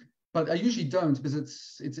 But I usually don't, because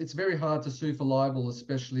it's very hard to sue for libel,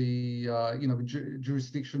 especially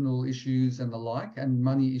jurisdictional issues and the like, and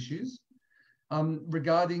money issues.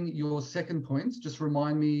 Regarding your second point, just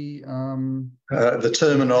remind me. The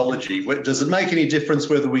terminology. Does it make any difference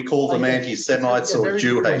whether we call them anti-Semites or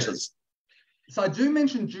Jew haters? So I do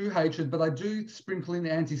mention Jew hatred, but I do sprinkle in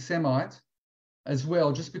anti-Semite as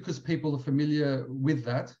well, just because people are familiar with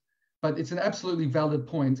that. But it's an absolutely valid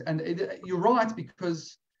point. And you're right,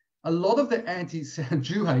 because a lot of the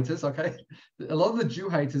anti-Jew haters, okay, a lot of the Jew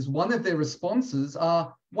haters, one of their responses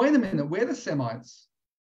are, wait a minute, we're the Semites.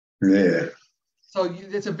 Yeah. So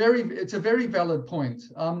it's a very valid point.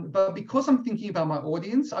 But because I'm thinking about my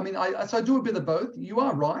audience, I mean, so I do a bit of both. You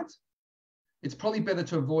are right. It's probably better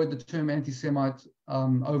to avoid the term anti-Semite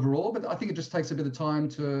overall, but I think it just takes a bit of time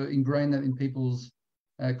to ingrain that in people's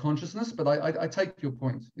consciousness. But I take your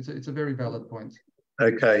point. It's a very valid point.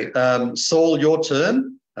 Okay. Saul, your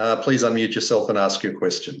turn. Please unmute yourself and ask your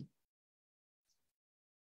question.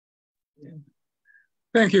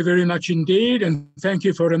 Thank you very much indeed, and thank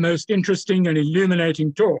you for a most interesting and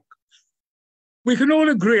illuminating talk. We can all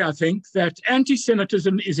agree, I think, that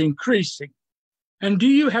anti-Semitism is increasing. And do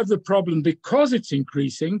you have the problem, because it's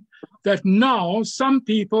increasing, that now some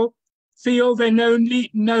people feel they no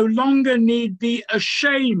longer need be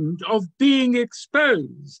ashamed of being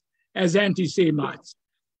exposed as anti-Semites?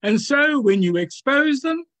 And so when you expose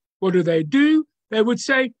them, what do? They would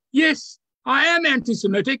say, yes, I am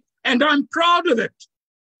anti-Semitic and I'm proud of it,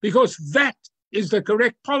 because that is the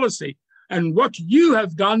correct policy. And what you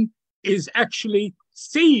have done is actually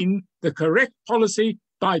seen the correct policy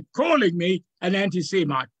by calling me an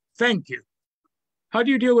anti-Semite. Thank you. How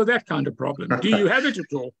do you deal with that kind of problem? Do you have it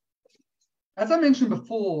at all? As I mentioned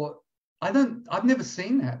before, I've never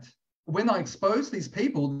seen that. When I expose these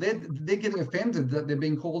people, they're getting offended that they're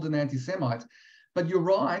being called an anti-Semite. But you're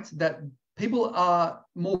right that people are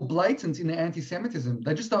more blatant in their anti-Semitism.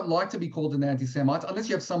 They just don't like to be called an anti-Semite, unless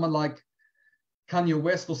you have someone like Kanye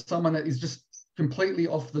West or someone that is just completely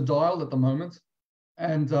off the dial at the moment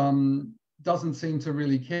and doesn't seem to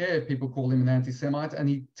really care if people call him an anti-Semite, and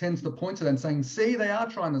he tends to point to them saying, see, they are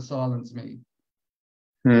trying to silence me.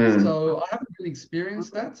 So I haven't really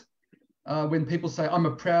experienced that when people say, I'm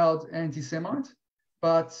a proud anti-Semite.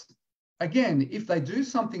 But again, if they do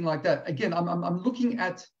something like that, again, I'm looking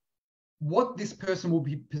at what this person will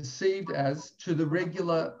be perceived as to the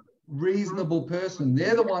regular, reasonable person.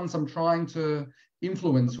 They're the ones I'm trying to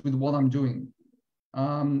influence with what I'm doing.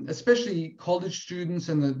 Especially college students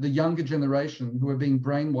and the younger generation who are being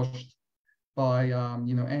brainwashed by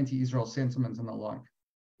anti-Israel sentiment and the like.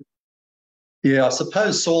 Yeah, I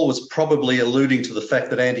suppose Saul was probably alluding to the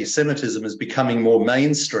fact that anti-Semitism is becoming more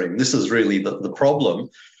mainstream. This is really the problem.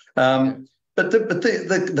 But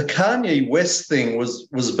the Kanye West thing was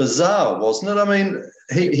bizarre, wasn't it? I mean,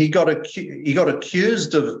 he got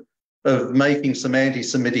accused of making some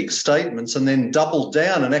anti-Semitic statements and then doubled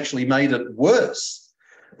down and actually made it worse.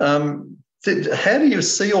 How do you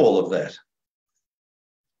see all of that?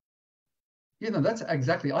 That's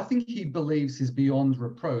exactly. I think he believes he's beyond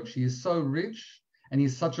reproach. He is so rich and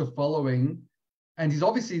he's such a following. And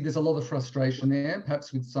there's a lot of frustration there,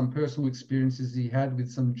 perhaps with some personal experiences he had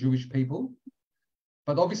with some Jewish people.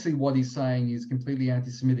 But obviously what he's saying is completely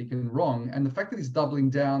anti-Semitic and wrong. And the fact that he's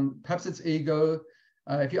doubling down, perhaps it's ego.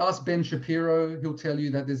 If you ask Ben Shapiro, he'll tell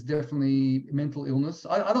you that there's definitely mental illness.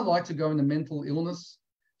 I don't like to go in the mental illness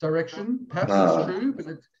direction. Perhaps it's true,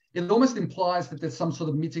 but it almost implies that there's some sort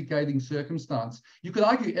of mitigating circumstance. You could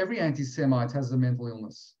argue every anti-Semite has a mental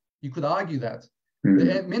illness. You could argue that.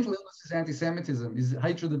 The mental illness is anti-Semitism, is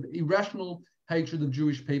irrational hatred of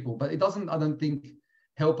Jewish people. But it doesn't, I don't think,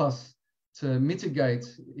 help us to mitigate,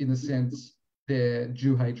 in a sense, their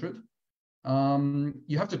Jew hatred.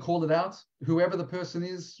 You have to call it out, whoever the person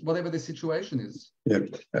is, whatever their situation is.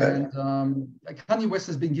 Yep. And Kanye West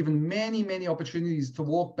has been given many, many opportunities to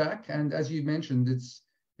walk back. And as you mentioned, it's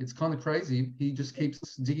kind of crazy. He just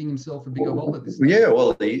keeps digging himself a bigger hole at this time. Yeah,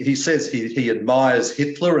 well, he says he admires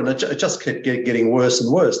Hitler, and it just kept getting worse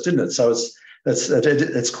and worse, didn't it? So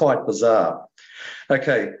it's quite bizarre.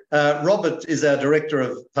 Okay, Robert is our Director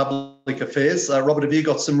of Public Affairs. Robert, have you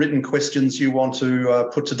got some written questions you want to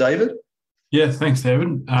put to David? Yeah, thanks,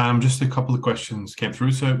 David. Just a couple of questions came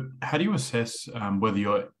through. So, how do you assess whether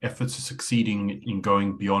your efforts are succeeding in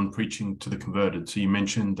going beyond preaching to the converted? So, you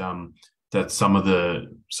mentioned that some of the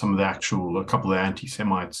a couple of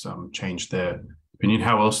anti-Semites changed their opinion.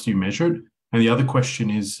 How else do you measure it? And the other question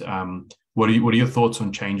is, what are your thoughts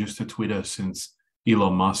on changes to Twitter since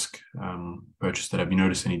Elon Musk purchased it? Have you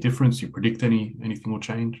noticed any difference? Do you predict anything will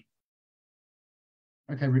change?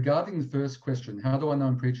 Okay, regarding the first question, how do I know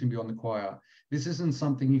I'm preaching beyond the choir? This isn't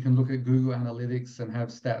something you can look at Google Analytics and have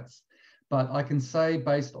stats, but I can say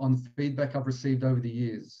based on feedback I've received over the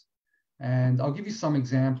years, and I'll give you some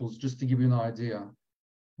examples just to give you an idea.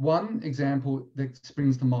 One example that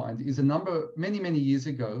springs to mind is many years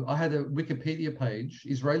ago, I had a Wikipedia page,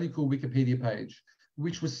 Israellycool Wikipedia page,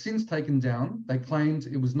 which was since taken down. They claimed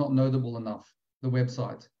it was not notable enough, the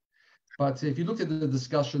website. But if you look at the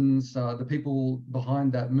discussions, the people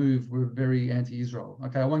behind that move were very anti-Israel.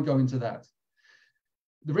 Okay, I won't go into that.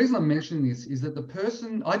 The reason I'm mentioning this is that the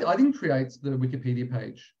person, I didn't create the Wikipedia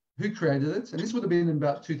page. Who created it? And this would have been in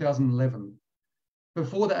about 2011,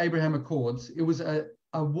 before the Abraham Accords. It was a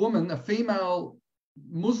woman, a female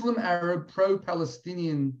Muslim Arab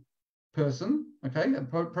pro-Palestinian person, okay, a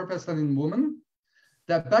pro-Palestinian woman,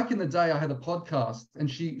 that back in the day I had a podcast,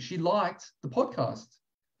 and she liked the podcast.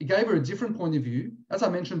 It gave her a different point of view. As I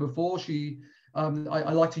mentioned before, I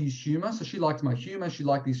like to use humor. So she liked my humor. She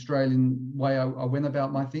liked the Australian way I went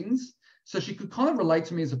about my things. So she could kind of relate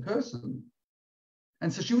to me as a person.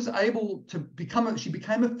 And so she was able to became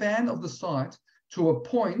a fan of the site to a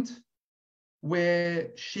point where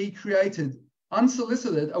she created,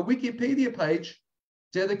 unsolicited, a Wikipedia page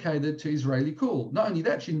dedicated to Israellycool. Not only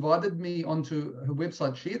that, she invited me onto her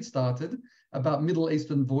website she had started about Middle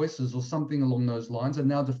Eastern Voices or something along those lines, a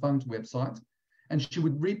now defunct website. And she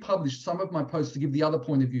would republish some of my posts to give the other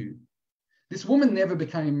point of view. This woman never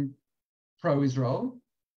became pro-Israel.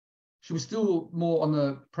 She was still more on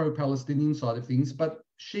the pro-Palestinian side of things, but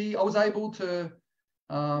I was able to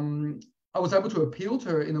appeal to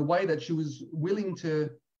her in a way that she was willing to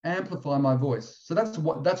amplify my voice. So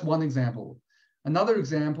that's one example. Another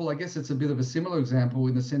example, I guess it's a bit of a similar example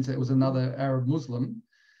in the sense that it was another Arab Muslim,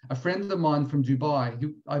 a friend of mine from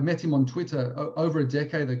Dubai, I met him on Twitter over a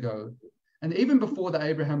decade ago. And even before the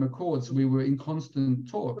Abraham Accords, we were in constant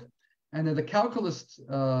talk. And at a calculus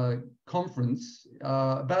conference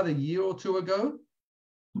about a year or two ago,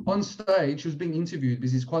 on stage, he was being interviewed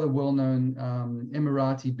because he's quite a well-known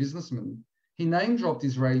Emirati businessman. He name-dropped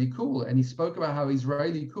Israellycool, and he spoke about how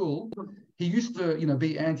Israellycool, he used to,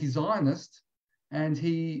 be anti-Zionist, and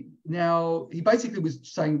he basically was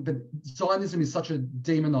saying that Zionism is such a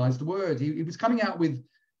demonized word. He was coming out with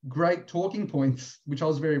great talking points, which I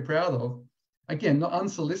was very proud of. Again, not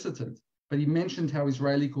unsolicited, but he mentioned how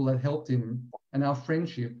Israellycool had helped him and our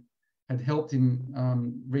friendship had helped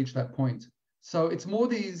him reach that point. So it's more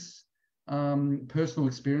these personal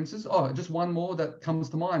experiences. Oh, just one more that comes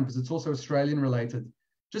to mind because it's also Australian related.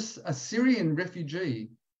 Just a Syrian refugee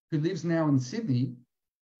who lives now in Sydney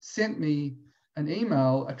sent me an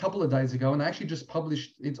email a couple of days ago, and I actually just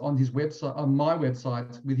published it on his website, on my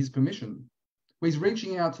website, with his permission, where he's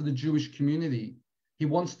reaching out to the Jewish community. He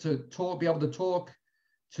wants to be able to talk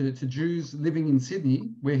to Jews living in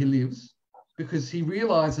Sydney, where he lives, because he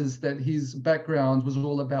realizes that his background was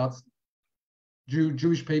all about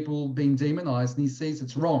Jewish people being demonized, and he sees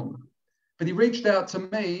it's wrong. But he reached out to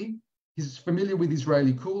me. He's familiar with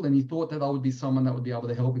Israellycool, and he thought that I would be someone that would be able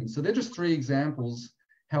to help him. So they're just three examples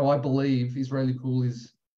how I believe Israellycool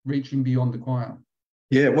is reaching beyond the choir.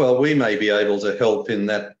 Yeah, well, we may be able to help in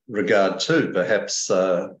that regard too, perhaps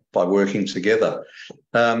by working together.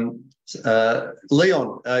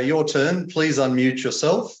 Leon, your turn. Please unmute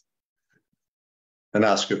yourself and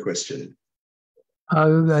ask your question.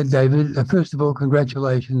 David, first of all,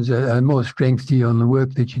 congratulations and more strength to you on the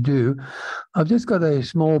work that you do. I've just got a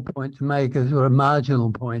small point to make, a sort of marginal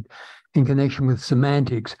point in connection with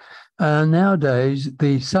semantics. Nowadays,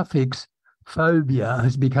 the suffix phobia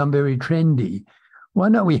has become very trendy. Why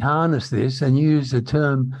don't we harness this and use the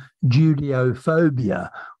term Judeophobia,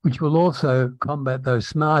 which will also combat those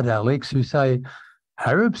smart Alex who say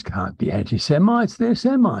Arabs can't be anti-Semites, they're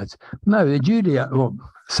Semites. No, they're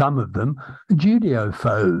some of them,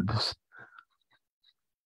 Judeophobes.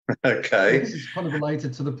 Okay. This is kind of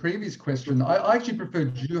related to the previous question. I actually prefer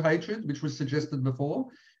Jew hatred, which was suggested before,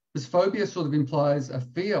 because phobia sort of implies a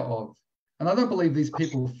fear of. And I don't believe these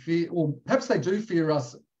people fear, or perhaps they do fear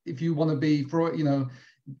us if you want to be,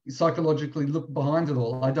 psychologically look behind it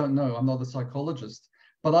all. I don't know. I'm not a psychologist.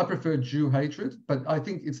 But I prefer Jew hatred. But I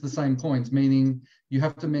think it's the same point, meaning you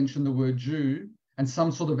have to mention the word Jew and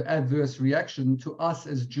some sort of adverse reaction to us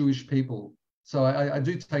as Jewish people. So I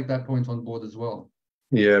do take that point on board as well.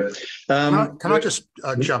 Yeah. Can I just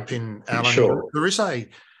jump in, Alan? Sure. There is a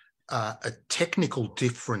technical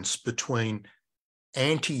difference between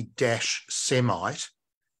anti-Semite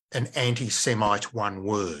and anti-Semite one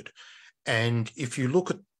word. And if you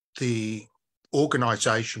look at the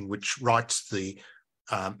organisation which writes the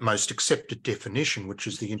most accepted definition, which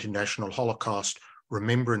is the International Holocaust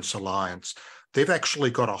Remembrance Alliance, they've actually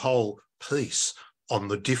got a whole piece on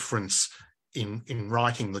the difference in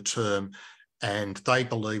writing the term, and they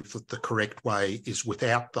believe that the correct way is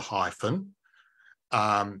without the hyphen.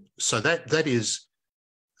 So that is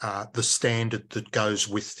the standard that goes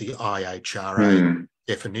with the IHRA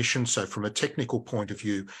definition. So from a technical point of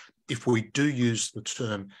view, if we do use the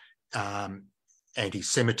term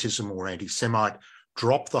anti-Semitism or anti-Semite,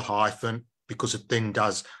 drop the hyphen, because it then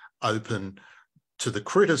does open to the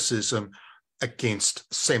criticism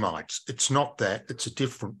against Semites. It's not that, it's a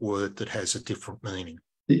different word that has a different meaning.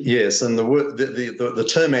 Yes, and the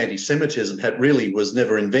term anti-Semitism was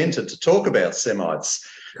never invented to talk about Semites.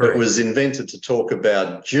 Correct. It was invented to talk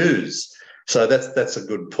about Jews. So that's a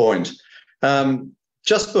good point.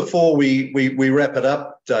 Just before we wrap it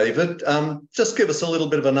up, David, just give us a little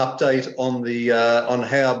bit of an update on the on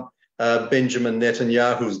how Benjamin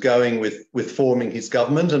Netanyahu is going with forming his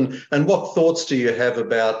government, and what thoughts do you have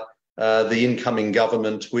about the incoming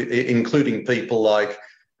government, including people like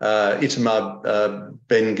Itamar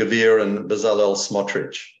Ben-Gvir and Bezalel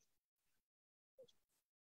Smotrich?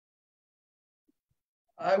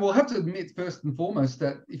 I will have to admit, first and foremost,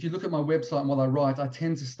 that if you look at my website and what I write, I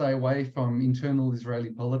tend to stay away from internal Israeli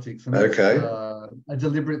politics. And that's a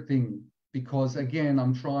deliberate thing, because, again,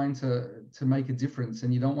 I'm trying to make a difference,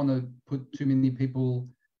 and you don't want to put too many people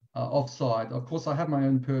offside. Of course, I have my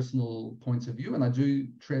own personal points of view, and I do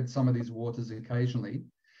tread some of these waters occasionally.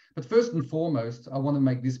 But first and foremost, I want to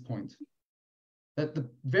make this point, that the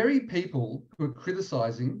very people who are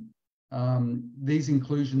criticising these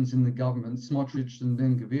inclusions in the government, Smotrich and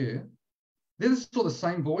Ben-Gvir, they're the sort of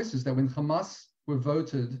same voices that when Hamas were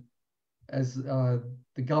voted as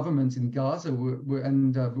the government in Gaza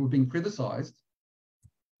were being criticised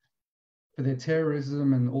for their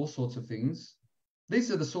terrorism and all sorts of things.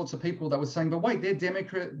 These are the sorts of people that were saying, but wait, they're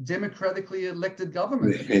democratically elected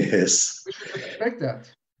government. Yes. We should respect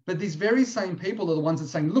that. But these very same people are the ones that are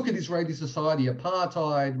saying, look at Israeli society,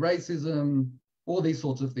 apartheid, racism, all these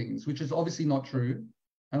sorts of things, which is obviously not true.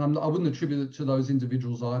 And I wouldn't attribute it to those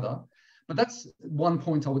individuals either. But that's one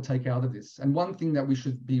point I would take out of this. And one thing that we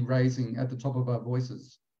should be raising at the top of our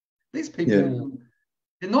voices. These people,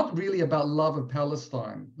 they're not really about love of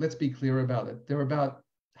Palestine. Let's be clear about it. They're about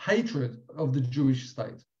hatred of the Jewish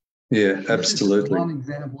state. Yeah, absolutely. This is one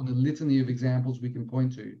example in a litany of examples we can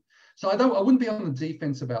point to. So I wouldn't be on the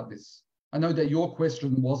defense about this. I know that your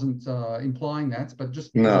question wasn't implying that, but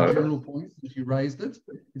just the general point, if you raised it,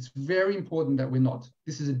 it's very important that we're not.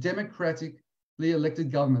 This is a democratically elected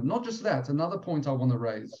government. Not just that, another point I want to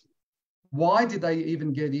raise. Why did they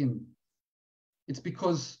even get in? It's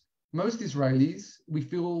because most Israelis, we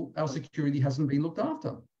feel our security hasn't been looked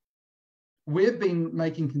after. We've been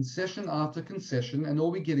making concession after concession, and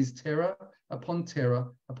all we get is terror upon terror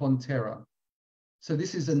upon terror. So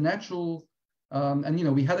this is a natural, and you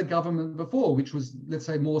know, we had a government before, which was, let's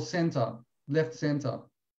say, more center, left center.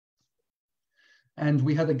 And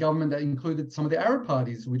we had a government that included some of the Arab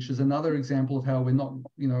parties, which is another example of how we're not,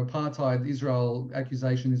 you know, apartheid Israel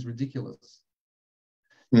accusation is ridiculous.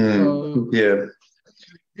 So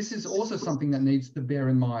this is also something that needs to bear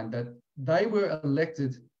in mind, that they were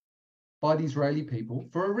elected by the Israeli people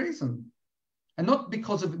for a reason, and not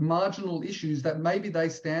because of marginal issues that maybe they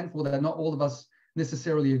stand for, that not all of us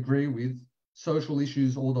necessarily agree with, social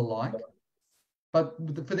issues or the like, but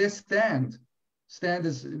for their stand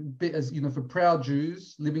as you know, for proud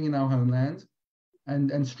Jews living in our homeland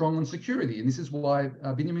and strong on security. And this is why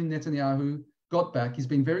Benjamin Netanyahu got back. He's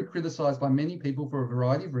been very criticized by many people for a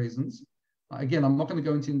variety of reasons. Again, I'm not going to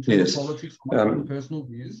go into internal politics, my own personal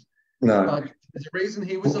views, but there's a reason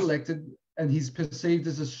he was elected, and he's perceived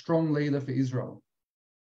as a strong leader for Israel.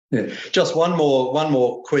 Yeah, just one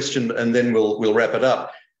more question, and then we'll wrap it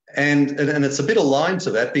up. And it's a bit aligned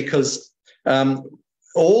to that, because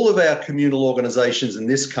all of our communal organisations in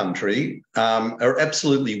this country are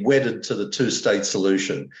absolutely wedded to the two-state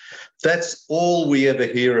solution. That's all we ever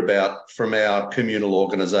hear about from our communal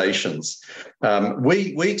organisations.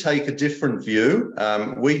 We take a different view.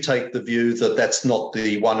 We take the view that that's not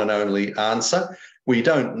the one and only answer. We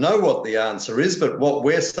don't know what the answer is, but what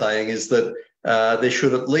we're saying is that there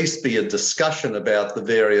should at least be a discussion about the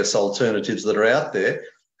various alternatives that are out there.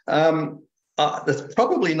 That's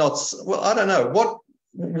probably not, well, I don't know.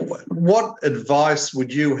 what advice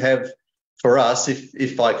would you have for us,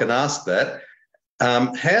 if I can ask that?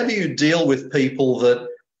 How do you deal with people that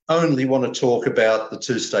only want to talk about the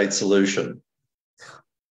two-state solution?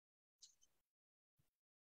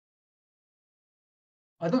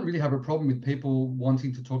 I don't really have a problem with people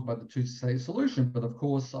wanting to talk about the two-state solution, but of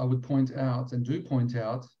course I would point out, and do point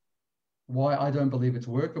out, why I don't believe it's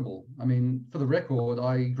workable. I mean, for the record,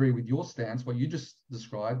 I agree with your stance, what you just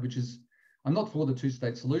described, which is I'm not for the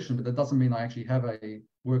two-state solution, but that doesn't mean I actually have a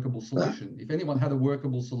workable solution. If anyone had a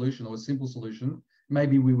workable solution or a simple solution,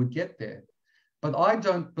 maybe we would get there. But I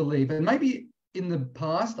don't believe, and maybe in the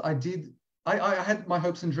past I had my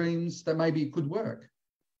hopes and dreams that maybe it could work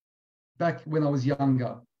back when I was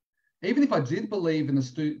younger. Even if I did believe in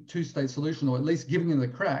the two-state solution, or at least giving it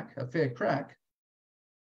a fair crack,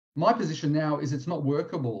 my position now is it's not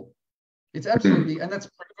workable. It's absolutely, and that's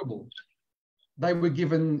provable. They were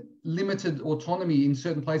given limited autonomy in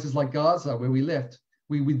certain places like Gaza, where we left.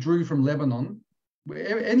 We withdrew from Lebanon.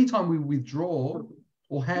 Anytime we withdraw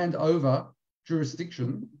or hand over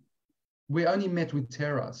jurisdiction, we're only met with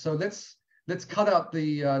terror. So let's cut out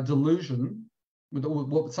the delusion, with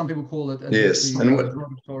what some people call it, yes,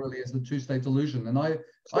 derogatorily as the two-state delusion. And I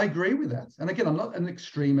agree with that. And again, I'm not an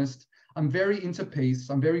extremist. I'm very into peace.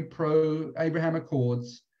 I'm very pro Abraham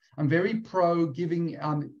Accords. I'm very pro giving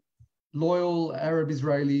loyal Arab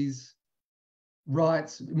Israelis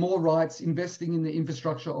rights, more rights, investing in the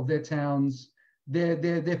infrastructure of their towns.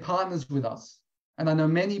 They're partners with us. And I know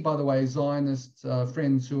many, by the way, Zionist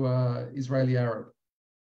friends who are Israeli Arab.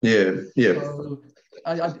 Yeah. So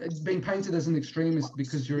being painted as an extremist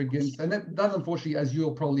because you're against, and that unfortunately, as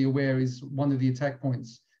you're probably aware, is one of the attack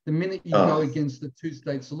points. The minute you go against the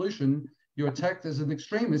two-state solution, you're attacked as an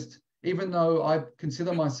extremist, even though I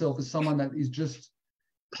consider myself as someone that is just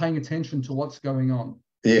paying attention to what's going on.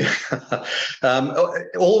 Yeah.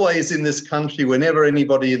 Always in this country, whenever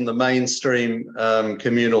anybody in the mainstream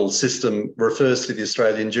communal system refers to the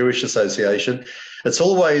Australian Jewish Association, it's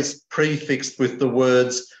always prefixed with the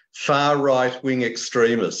words far right-wing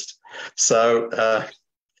extremist. So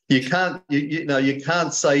you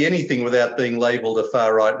can't say anything without being labelled a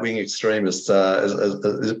far right-wing extremist,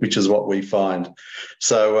 which is what we find.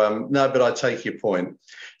 So no, but I take your point.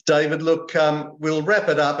 David, look, we'll wrap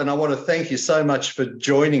it up, and I want to thank you so much for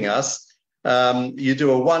joining us. You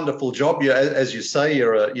do a wonderful job. As you say,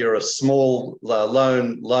 you're a small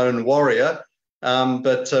lone warrior,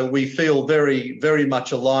 but we feel very, very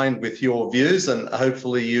much aligned with your views, and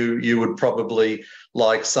hopefully you would probably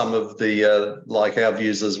like some of the like our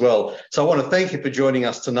views as well. So I want to thank you for joining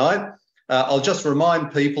us tonight. I'll just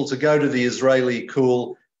remind people to go to the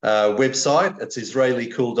Israellycool website. It's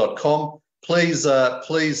Israellycool.com. Please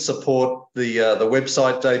support the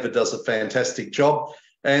website. David does a fantastic job,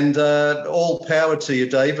 and all power to you,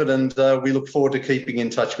 David. And we look forward to keeping in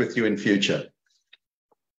touch with you in future.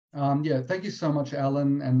 Yeah, thank you so much,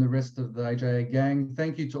 Alan, and the rest of the AJA gang.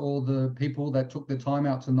 Thank you to all the people that took the time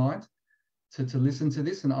out tonight to listen to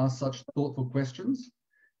this and ask such thoughtful questions.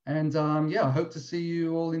 And yeah, I hope to see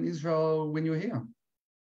you all in Israel when you're here.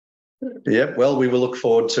 Yep, well, we will look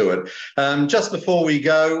forward to it. Just before we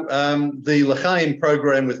go, the L'chaim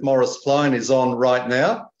program with Morris Klein is on right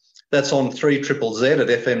now. That's on 3ZZZ at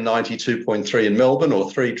FM 92.3 in Melbourne, or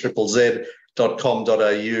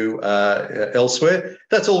 3ZZZ.com.au elsewhere.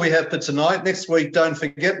 That's all we have for tonight. Next week, don't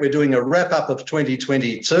forget, we're doing a wrap-up of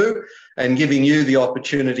 2022 and giving you the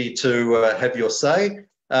opportunity to have your say.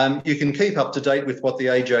 You can keep up to date with what the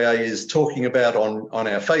AJA is talking about on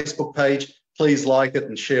our Facebook page. Please like it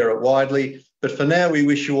and share it widely. But for now, we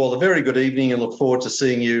wish you all a very good evening and look forward to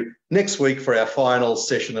seeing you next week for our final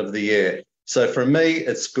session of the year. So from me,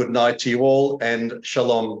 it's good night to you all, and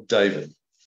shalom, David.